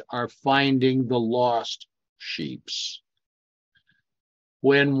missionaries are finding the lost sheeps.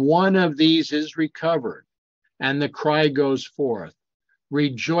 When one of these is recovered and the cry goes forth,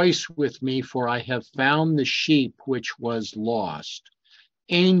 rejoice with me, for I have found the sheep which was lost.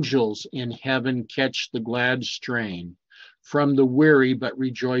 Angels in heaven catch the glad strain from the weary but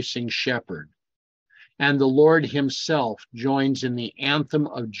rejoicing shepherd. And the Lord himself joins in the anthem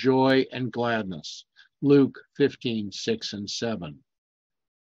of joy and gladness. Luke 15, 6 and 7.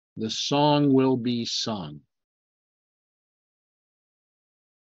 The song will be sung.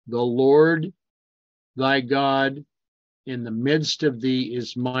 The Lord thy God in the midst of thee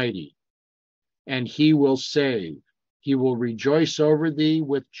is mighty, and he will save. He will rejoice over thee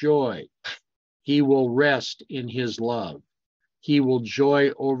with joy. He will rest in his love. He will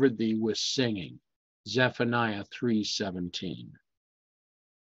joy over thee with singing. Zephaniah 3:17.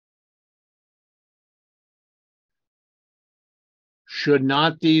 Should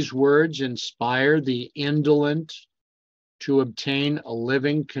not these words inspire the indolent to obtain a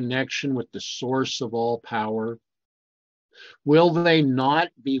living connection with the source of all power? Will they not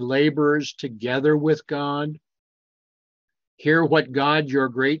be laborers together with God? Hear what God, your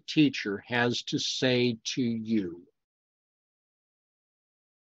great teacher, has to say to you.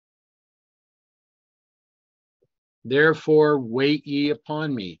 Therefore, wait ye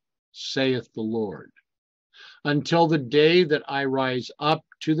upon me, saith the Lord, until the day that I rise up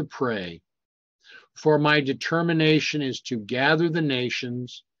to the prey. For my determination is to gather the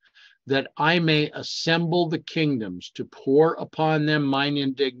nations, that I may assemble the kingdoms, to pour upon them mine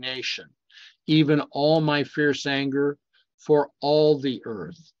indignation, even all my fierce anger, for all the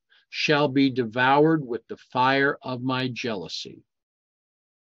earth shall be devoured with the fire of my jealousy.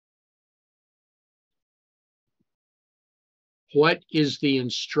 What is the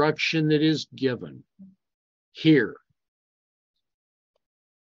instruction that is given here?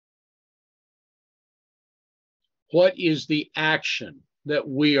 What is the action that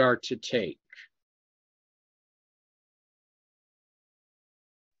we are to take?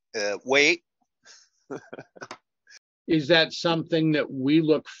 Wait. Is that something that we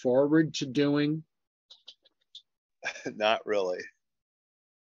look forward to doing? Not really.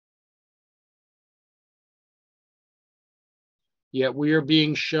 Yet we are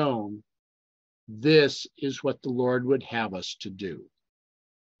being shown this is what the Lord would have us to do.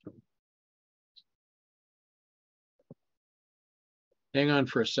 Hang on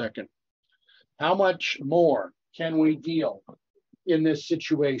for a second. How much more can we deal in this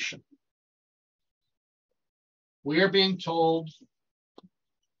situation? We are being told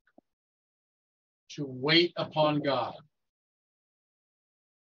to wait upon God.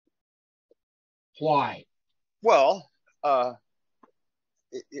 Why? Well,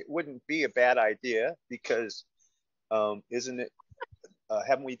 it wouldn't be a bad idea because isn't it?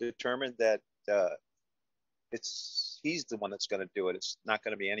 Haven't we determined that he's the one that's going to do it? It's not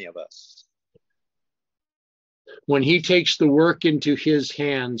going to be any of us. When he takes the work into his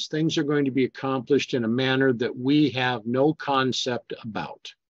hands, things are going to be accomplished in a manner that we have no concept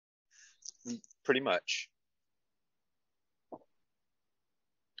about. Pretty much.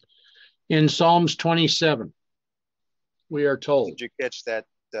 In Psalms 27, we are told. Did you catch that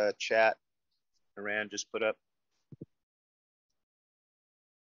chat Iran just put up?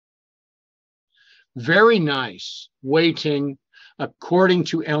 Very nice. Waiting, according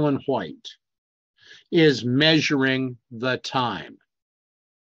to Ellen White, is measuring the time.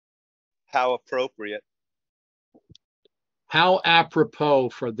 How appropriate. How apropos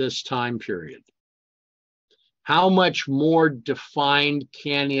for this time period. How much more defined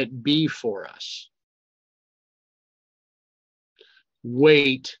can it be for us?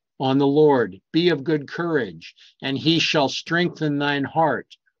 Wait on the Lord. Be of good courage, and he shall strengthen thine heart.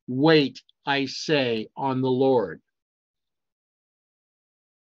 Wait, I say, on the Lord.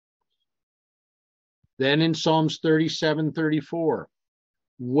 Then in Psalms 37:34,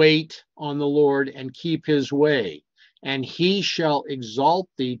 wait on the Lord and keep his way, and he shall exalt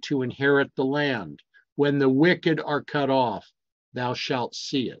thee to inherit the land. When the wicked are cut off, thou shalt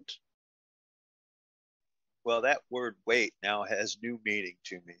see it. Well, that word wait now has new meaning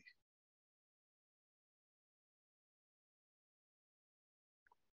to me.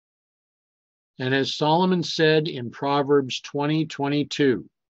 And as Solomon said in Proverbs 20:22,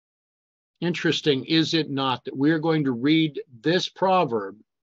 interesting, is it not, that we are going to read this proverb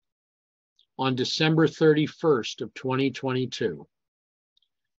on December 31st of 2022.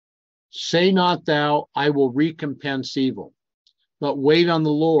 Say not thou, I will recompense evil, but wait on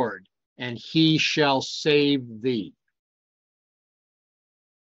the Lord, and he shall save thee.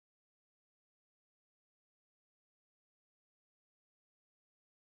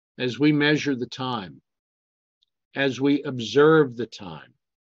 As we measure the time, as we observe the time,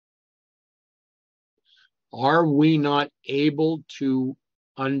 are we not able to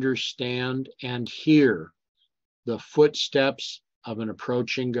understand and hear the footsteps of an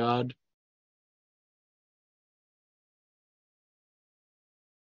approaching God?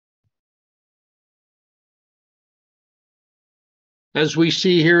 As we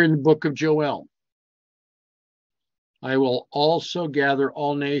see here in the book of Joel, I will also gather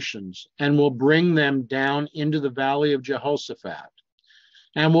all nations and will bring them down into the valley of Jehoshaphat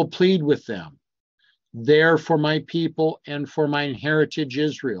and will plead with them there for my people and for mine heritage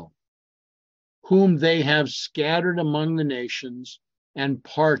Israel, whom they have scattered among the nations and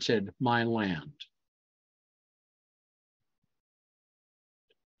parted my land.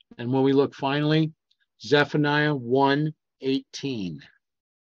 And when we look finally, Zephaniah 1:18.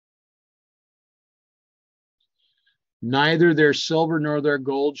 Neither their silver nor their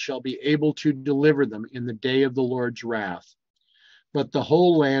gold shall be able to deliver them in the day of the Lord's wrath, but the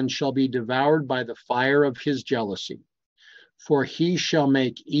whole land shall be devoured by the fire of his jealousy. For he shall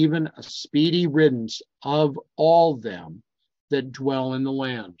make even a speedy riddance of all them that dwell in the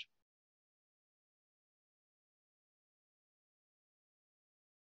land.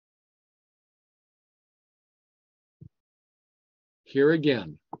 Here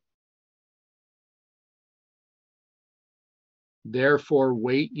again, therefore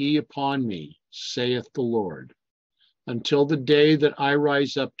wait ye upon me, saith the Lord, until the day that I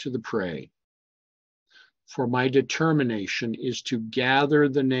rise up to the prey. For my determination is to gather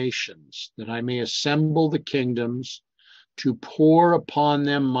the nations, that I may assemble the kingdoms, to pour upon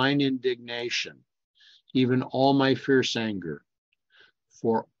them mine indignation, even all my fierce anger.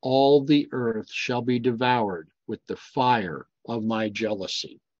 For all the earth shall be devoured with the fire of my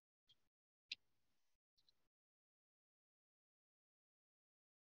jealousy.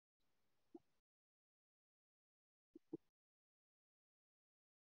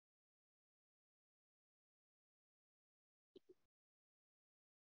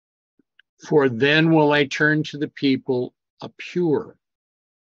 For then will I turn to the people a pure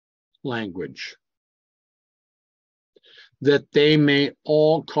language, that they may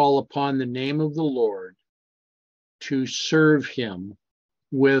all call upon the name of the Lord to serve him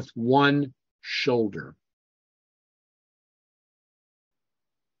with one shoulder.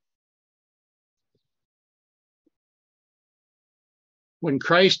 When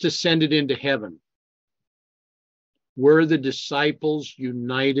Christ ascended into heaven, were the disciples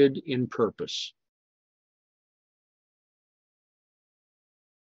united in purpose?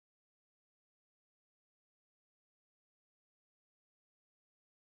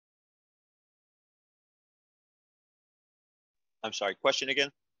 I'm sorry, question again?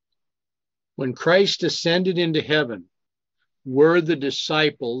 When Christ ascended into heaven, were the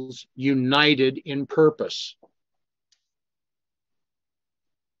disciples united in purpose?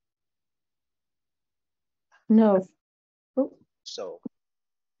 No. So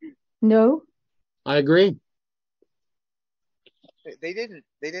No. I agree. they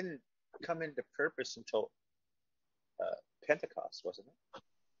didn't come into purpose until Pentecost, wasn't it?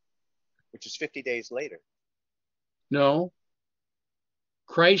 Which is 50 days later. No.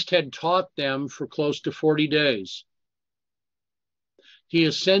 Christ had taught them for close to 40 days. He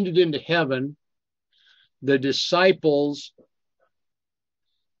ascended into heaven. The disciples,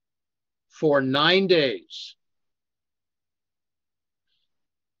 for 9 days,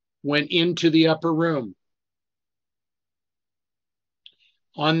 went into the upper room.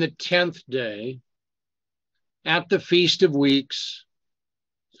 On the 10th day, at the Feast of Weeks,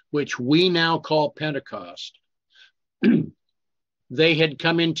 which we now call Pentecost, they had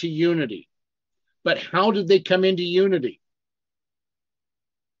come into unity. But how did they come into unity?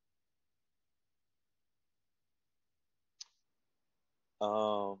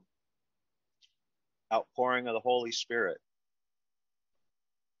 Outpouring of the Holy Spirit.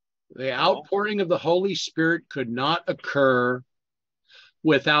 The outpouring of the Holy Spirit could not occur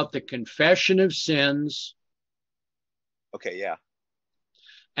without the confession of sins. Okay, yeah.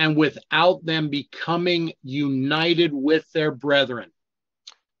 And without them becoming united with their brethren.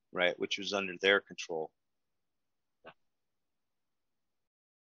 Right, which was under their control.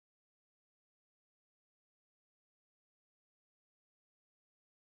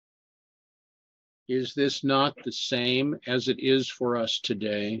 Is this not the same as it is for us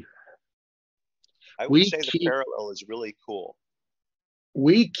today? I would say the parallel is really cool.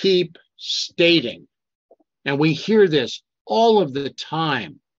 We keep stating, and we hear this all of the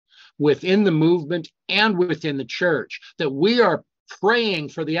time within the movement and within the church, that we are praying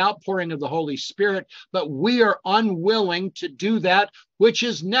for the outpouring of the Holy Spirit, but we are unwilling to do that which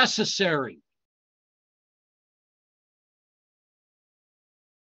is necessary.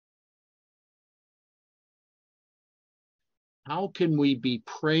 How can we be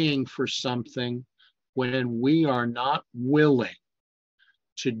praying for something when we are not willing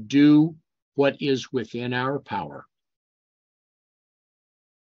to do what is within our power?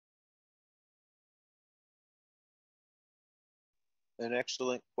 An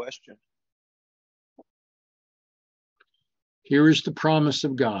excellent question. Here is the promise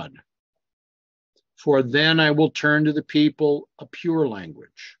of God. For then I will turn to the people a pure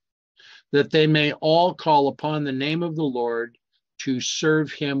language, that they may all call upon the name of the Lord to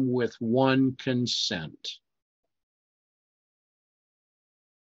serve him with one consent.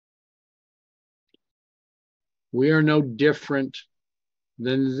 We are no different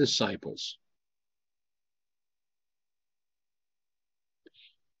than the disciples.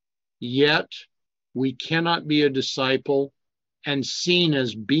 Yet we cannot be a disciple and seen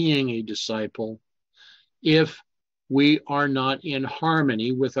as being a disciple if we are not in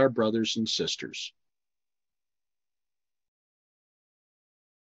harmony with our brothers and sisters.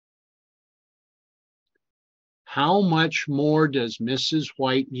 How much more does Mrs.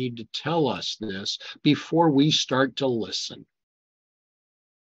 White need to tell us this before we start to listen?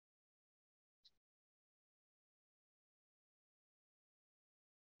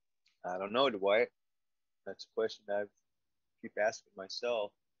 I don't know, Dwight. That's a question I keep asking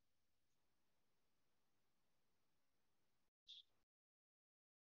myself.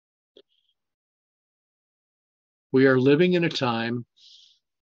 We are living in a time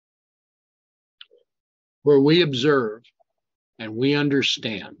where we observe and we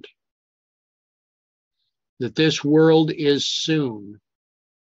understand that this world is soon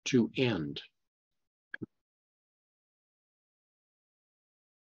to end.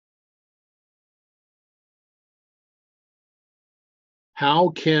 How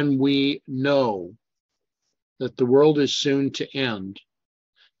can we know that the world is soon to end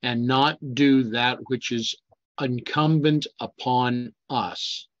and not do that which is incumbent upon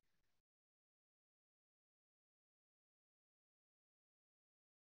us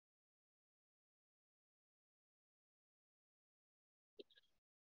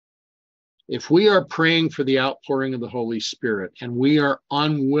If we are praying for the outpouring of the Holy Spirit and we are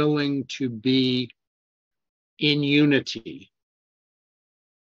unwilling to be in unity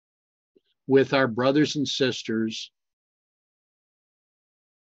with our brothers and sisters,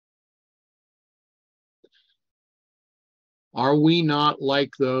 are we not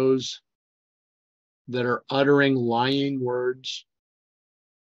like those that are uttering lying words?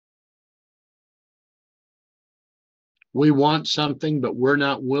 We want something, but we're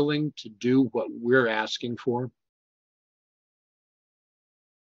not willing to do what we're asking for.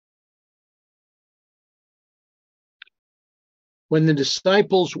 When the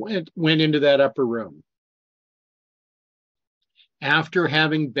disciples went into that upper room, after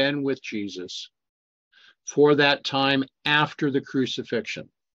having been with Jesus for that time after the crucifixion,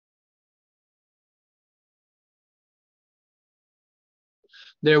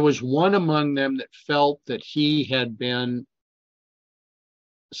 there was one among them that felt that he had been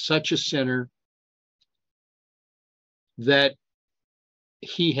such a sinner that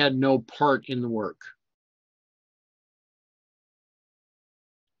he had no part in the work.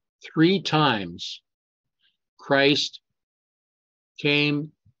 3 times Christ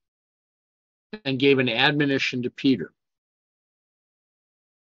came and gave an admonition to Peter.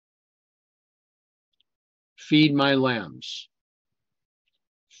 Feed my lambs.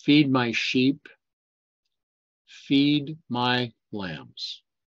 Feed my sheep. Feed my lambs.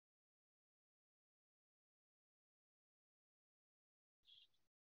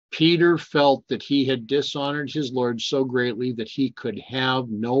 Peter felt that he had dishonored his Lord so greatly that he could have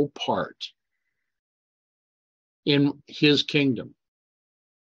no part in his kingdom.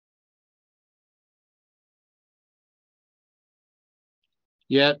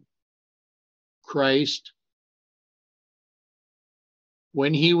 Yet Christ,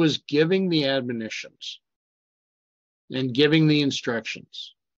 when he was giving the admonitions and giving the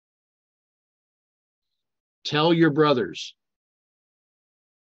instructions, tell your brothers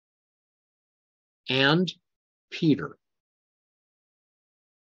and Peter,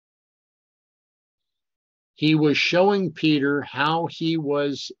 he was showing Peter how he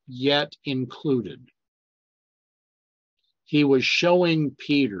was yet included. He was showing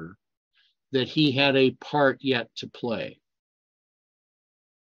Peter that he had a part yet to play.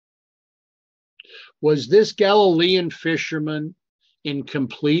 Was this Galilean fisherman in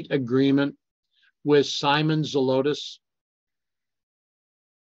complete agreement with Simon Zelotes,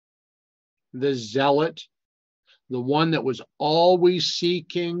 the zealot, the one that was always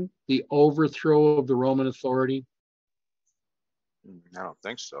seeking the overthrow of the Roman authority? I don't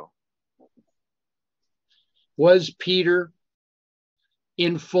think so. Was Peter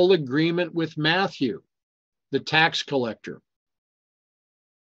in full agreement with Matthew, the tax collector?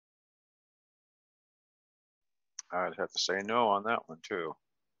 I'd have to say no on that one too.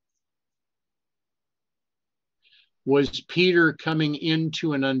 Was Peter coming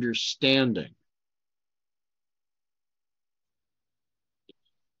into an understanding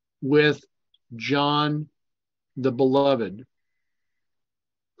with John the Beloved,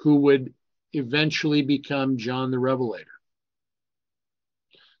 who would eventually become John the Revelator,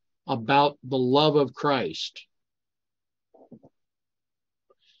 about the love of Christ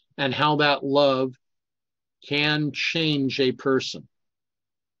and how that love can change a person?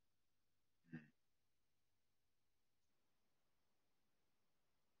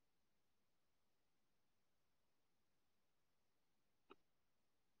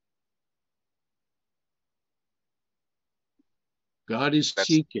 God is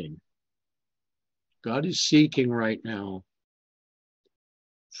seeking. God is seeking right now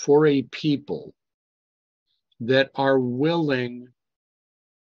for a people that are willing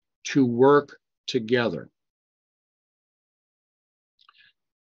to work together,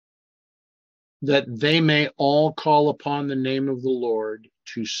 that they may all call upon the name of the Lord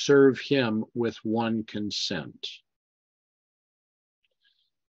to serve him with one consent.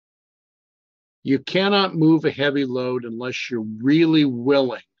 You cannot move a heavy load unless you're really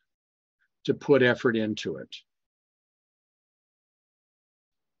willing to put effort into it.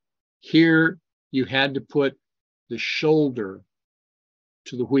 Here, you had to put the shoulder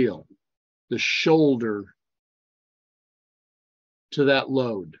to the wheel, the shoulder to that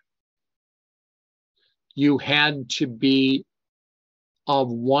load. You had to be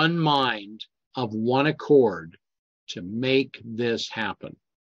of one mind, of one accord, to make this happen.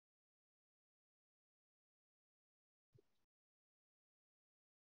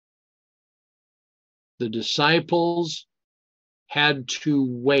 The disciples had to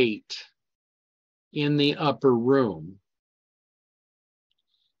wait in the upper room,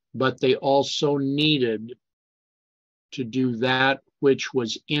 but they also needed to do that which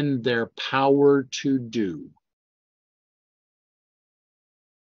was in their power to do.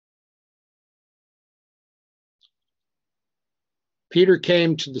 Peter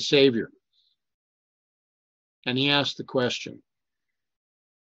came to the Savior, and he asked the question,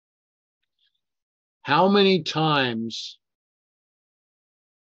 how many times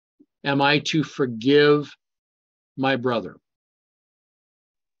am I to forgive my brother?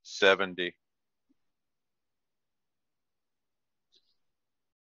 70.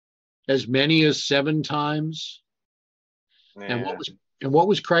 As many as 7 times? Yeah. And what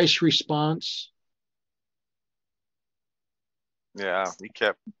was Christ's response? Yeah,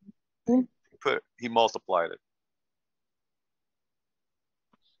 he multiplied it.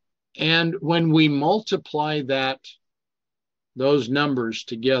 And when we multiply those numbers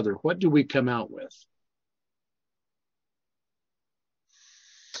together, what do we come out with?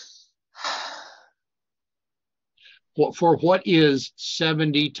 For what is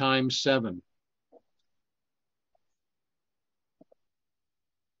 70 times 7?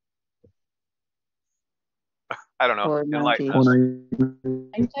 I don't know. 490.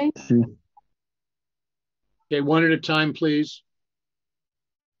 Enlighten us. Okay, one at a time, please.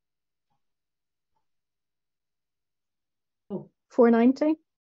 490.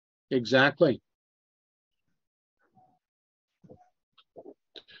 Exactly.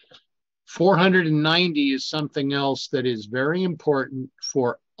 490 is something else that is very important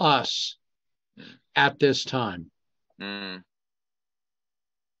for us at this time. Mm.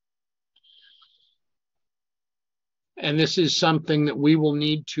 And this is something that we will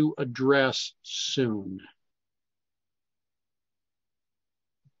need to address soon.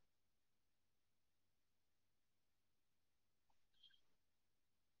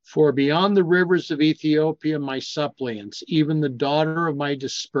 For beyond the rivers of Ethiopia, my suppliants, even the daughter of my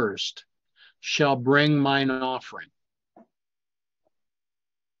dispersed, shall bring mine offering.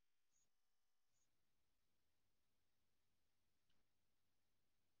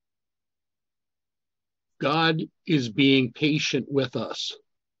 God is being patient with us.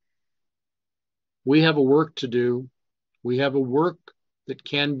 We have a work to do. We have a work that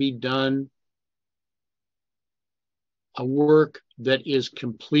can be done, a work that is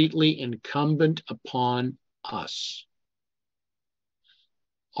completely incumbent upon us.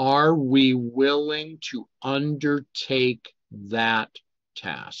 Are we willing to undertake that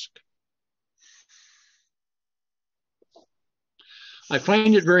task? I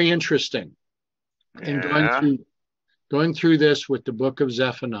find it very interesting in going through this with the book of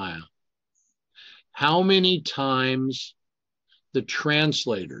Zephaniah. How many times the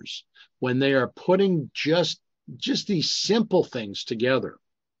translators, when they are putting just these simple things together,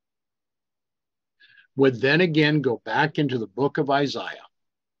 would then again go back into the book of Isaiah.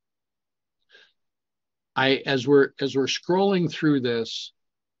 As we're scrolling through this,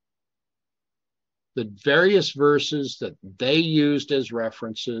 the various verses that they used as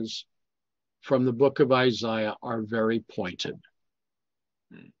references from the book of Isaiah are very pointed.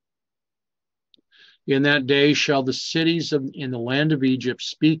 In that day shall the cities in the land of Egypt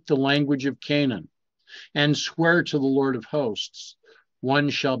speak the language of Canaan and swear to the Lord of hosts. One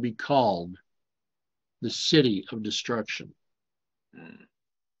shall be called the city of destruction.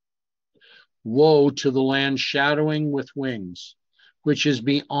 Woe to the land shadowing with wings, which is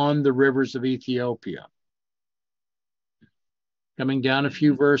beyond the rivers of Ethiopia. Coming down a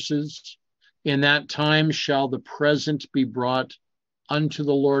few verses, in that time shall the present be brought unto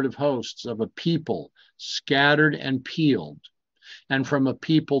the Lord of hosts of a people scattered and peeled, and from a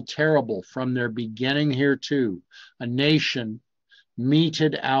people terrible from their beginning hereto, a nation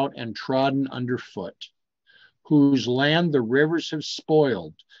meted out and trodden underfoot, whose land the rivers have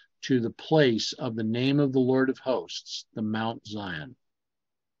spoiled, to the place of the name of the Lord of hosts, the Mount Zion.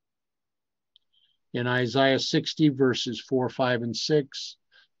 In Isaiah 60, verses 4, 5, and 6,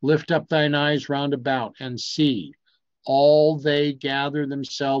 lift up thine eyes round about and see, all they gather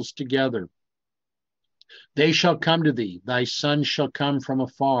themselves together. They shall come to thee, thy sons shall come from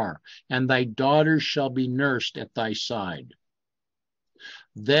afar, and thy daughters shall be nursed at thy side.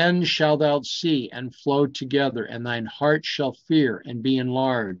 Then shalt thou see and flow together, and thine heart shall fear and be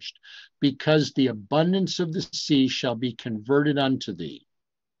enlarged, because the abundance of the sea shall be converted unto thee.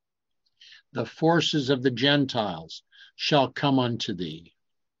 The forces of the Gentiles shall come unto thee.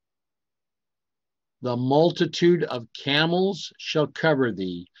 The multitude of camels shall cover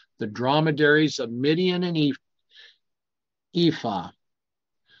thee, the dromedaries of Midian and Ephah.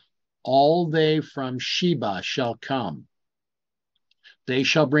 All they from Sheba shall come. They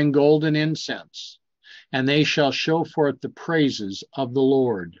shall bring gold and incense, and they shall show forth the praises of the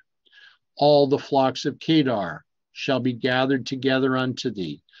Lord. All the flocks of Kedar shall be gathered together unto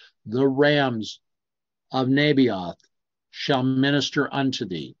thee. The rams of Nebaioth shall minister unto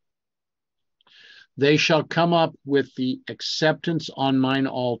thee. They shall come up with the acceptance on mine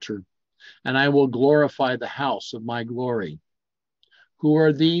altar, and I will glorify the house of my glory. Who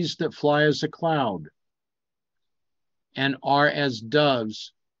are these that fly as a cloud, and are as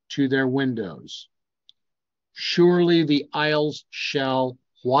doves to their windows? Surely the isles shall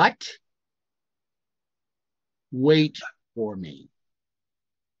what? Wait for me.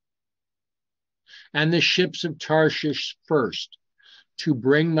 And the ships of Tarshish first, to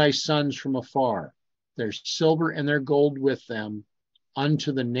bring thy sons from afar, their silver and their gold with them,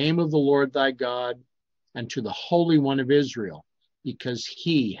 unto the name of the Lord thy God, and to the Holy One of Israel, because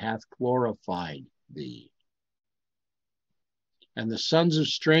he hath glorified thee. And the sons of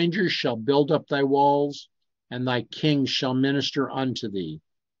strangers shall build up thy walls, and thy kings shall minister unto thee.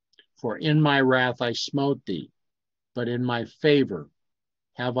 For in my wrath I smote thee, but in my favor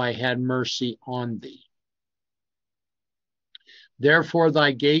have I had mercy on thee. Therefore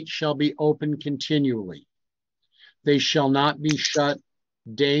thy gates shall be open continually. They shall not be shut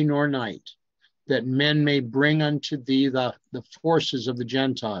day nor night, that men may bring unto thee the forces of the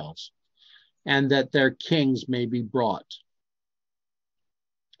Gentiles, and that their kings may be brought.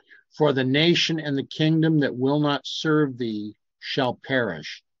 For the nation and the kingdom that will not serve thee shall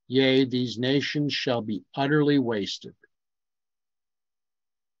perish. Yea, these nations shall be utterly wasted.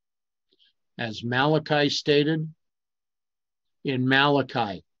 As Malachi stated, in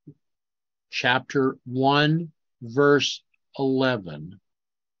Malachi chapter 1, verse 11,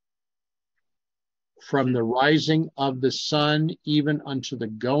 from the rising of the sun even unto the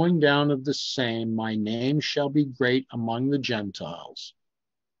going down of the same, my name shall be great among the Gentiles.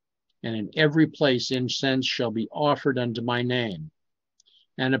 And in every place incense shall be offered unto my name,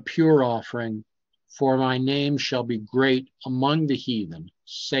 and a pure offering, for my name shall be great among the heathen,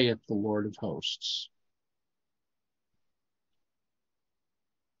 saith the Lord of hosts.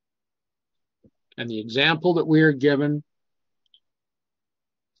 And the example that we are given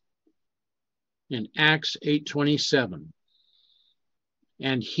in Acts 8:27,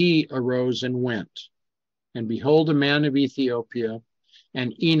 and he arose and went, and behold, a man of Ethiopia,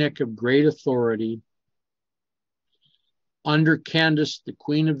 an eunuch of great authority, under Candace, the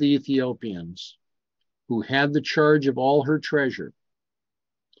queen of the Ethiopians, who had the charge of all her treasure,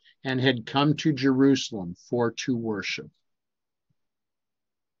 and had come to Jerusalem for to worship.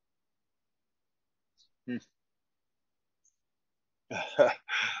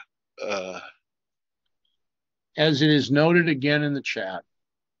 As it is noted again in the chat,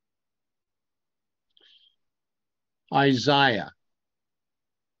 Isaiah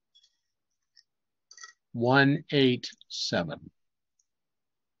 1:8-7.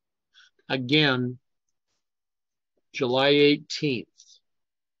 Again, July 18th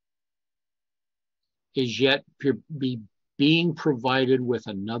is yet being provided with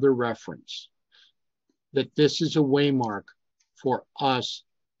another reference, that this is a waymark for us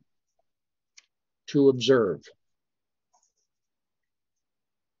to observe.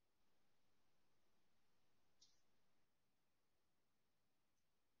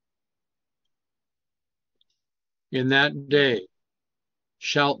 In that day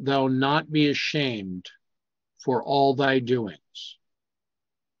shalt thou not be ashamed for all thy doings,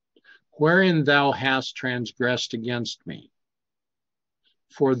 wherein thou hast transgressed against me.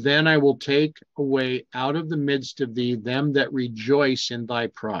 For then I will take away out of the midst of thee them that rejoice in thy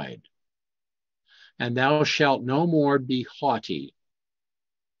pride, and thou shalt no more be haughty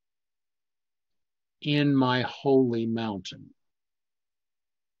in my holy mountain.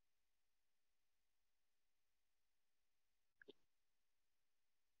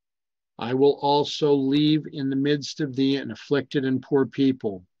 I will also leave in the midst of thee an afflicted and poor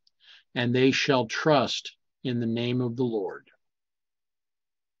people, and they shall trust in the name of the Lord.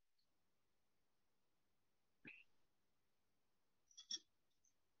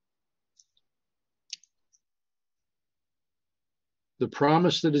 The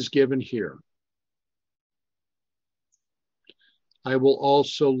promise that is given here, I will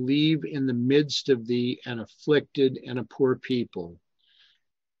also leave in the midst of thee an afflicted and a poor people,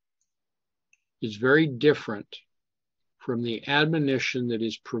 is very different from the admonition that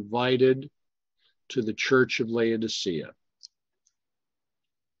is provided to the church of Laodicea.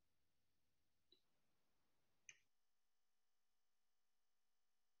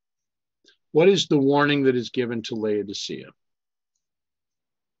 What is the warning that is given to Laodicea?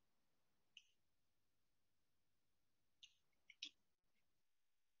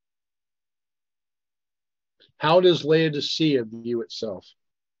 How does Laodicea view itself?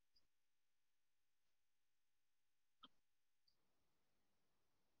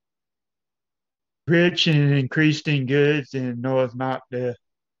 rich and increased in goods, and knoweth not death.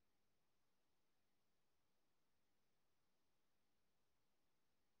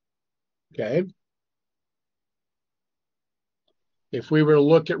 Okay. If we were to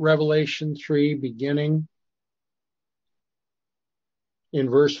look at Revelation 3, beginning in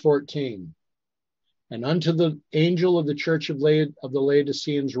verse 14, and unto the angel of the church of the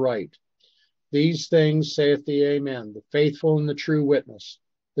Laodiceans write, these things saith the Amen, the faithful and the true witness,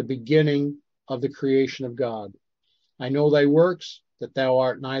 the beginning of the creation of God. I know thy works, that thou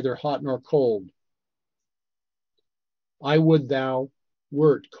art neither hot nor cold. I would thou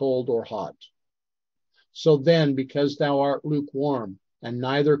wert cold or hot. So then, because thou art lukewarm, and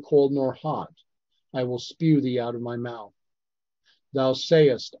neither cold nor hot, I will spew thee out of my mouth. Thou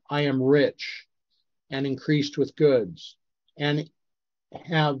sayest, I am rich, and increased with goods, and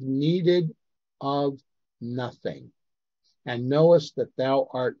have needed of nothing, and knowest that thou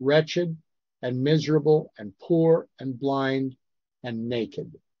art wretched, and miserable, and poor, and blind, and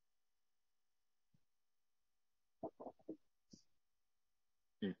naked.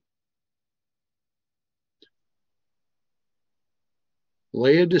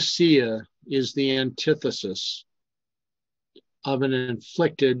 Laodicea is the antithesis of an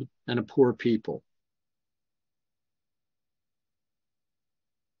afflicted and a poor people.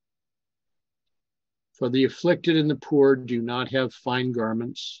 For the afflicted and the poor do not have fine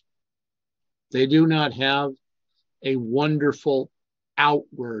garments. They do not have a wonderful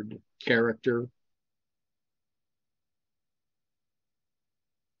outward character.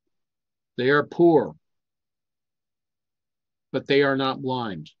 They are poor, but they are not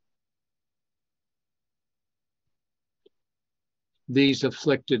blind. These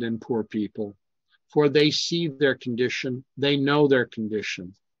afflicted and poor people, for they see their condition, they know their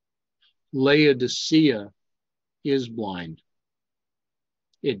condition. Laodicea is blind.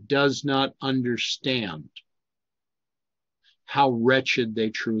 It does not understand how wretched they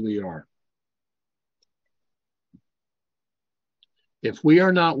truly are. If we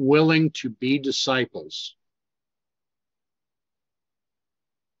are not willing to be disciples,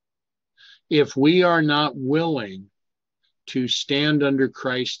 if we are not willing to stand under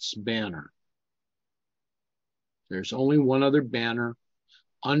Christ's banner, there's only one other banner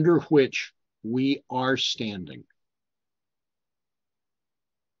under which we are standing.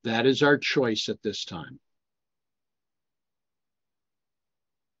 That is our choice at this time.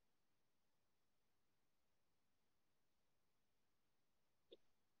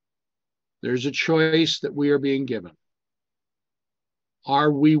 There's a choice that we are being given.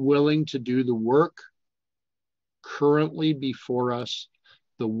 Are we willing to do the work currently before us,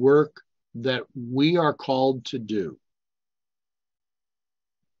 the work that we are called to do?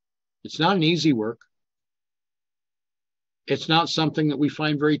 It's not an easy work. It's not something that we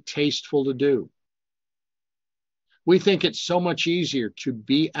find very tasteful to do. We think it's so much easier to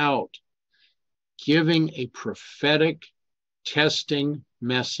be out giving a prophetic testing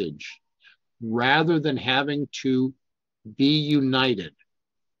message rather than having to be united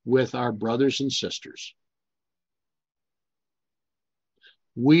with our brothers and sisters.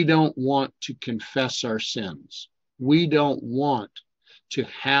 We don't want to confess our sins. We don't want to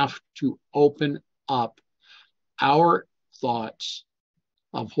have to open up our thoughts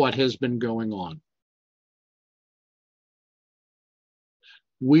of what has been going on.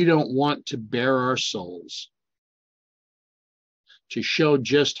 We don't want to bare our souls to show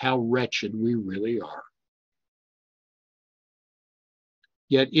just how wretched we really are.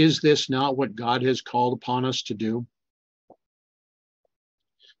 Yet is this not what God has called upon us to do?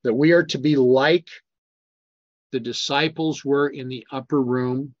 That we are to be like the disciples were in the upper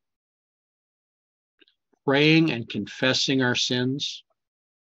room, praying and confessing our sins,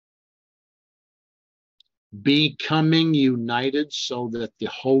 becoming united so that the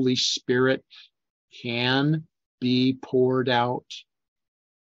Holy Spirit can be poured out.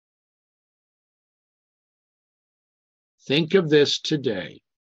 Think of this today.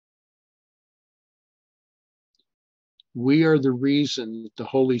 We are the reason that the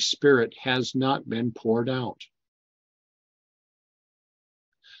Holy Spirit has not been poured out.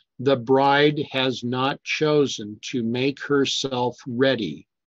 The bride has not chosen to make herself ready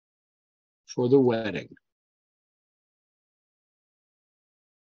for the wedding.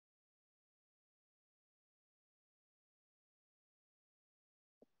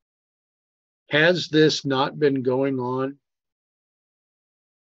 Has this not been going on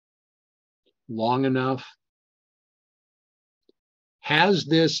long enough? Has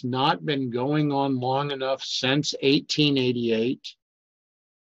this not been going on long enough since 1888?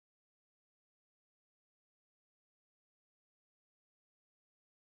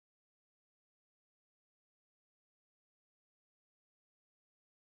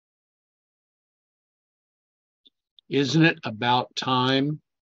 Isn't it about time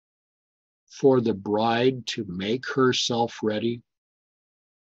for the bride to make herself ready?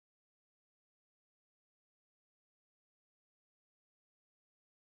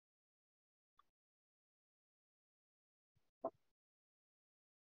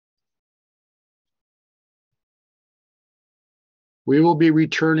 We will be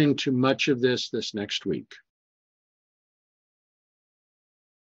returning to much of this next week.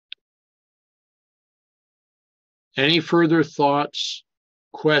 Any further thoughts,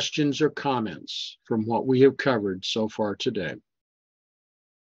 questions, or comments from what we have covered so far today?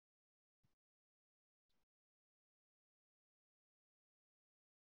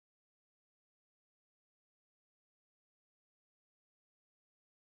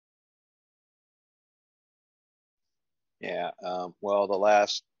 Yeah. Well, the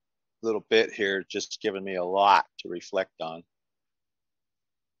last little bit here just given me a lot to reflect on.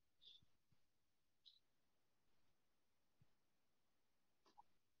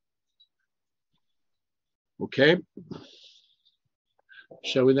 Okay.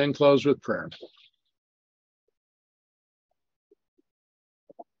 Shall we then close with prayer?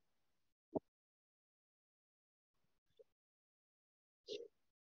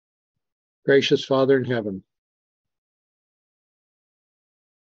 Gracious Father in heaven,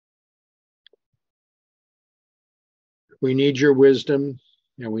 we need your wisdom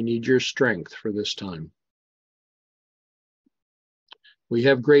and we need your strength for this time. We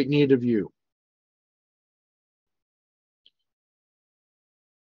have great need of you.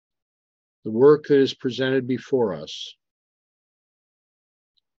 The work that is presented before us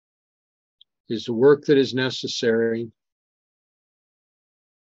is the work that is necessary,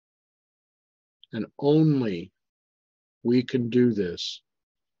 and only we can do this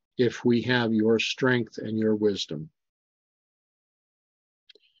if we have your strength and your wisdom.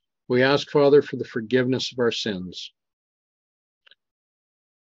 We ask, Father, for the forgiveness of our sins.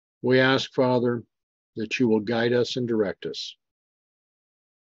 We ask, Father, that you will guide us and direct us.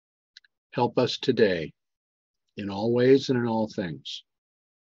 Help us today in all ways and in all things.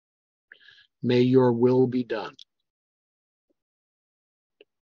 May your will be done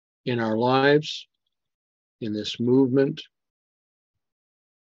in our lives, in this movement,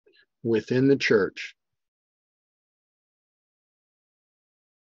 within the church.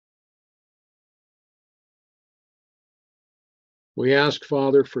 We ask,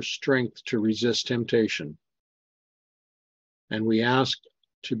 Father, for strength to resist temptation, and we ask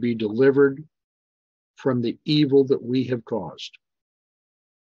to be delivered from the evil that we have caused.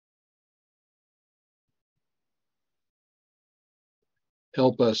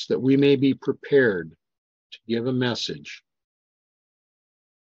 Help us that we may be prepared to give a message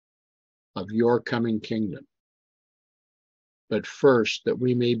of your coming kingdom. But first, that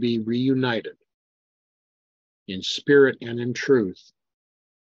we may be reunited in spirit and in truth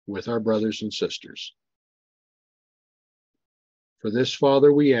with our brothers and sisters. For this,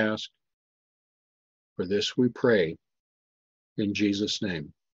 Father, we ask. For this we pray. In Jesus'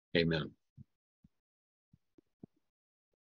 name, amen.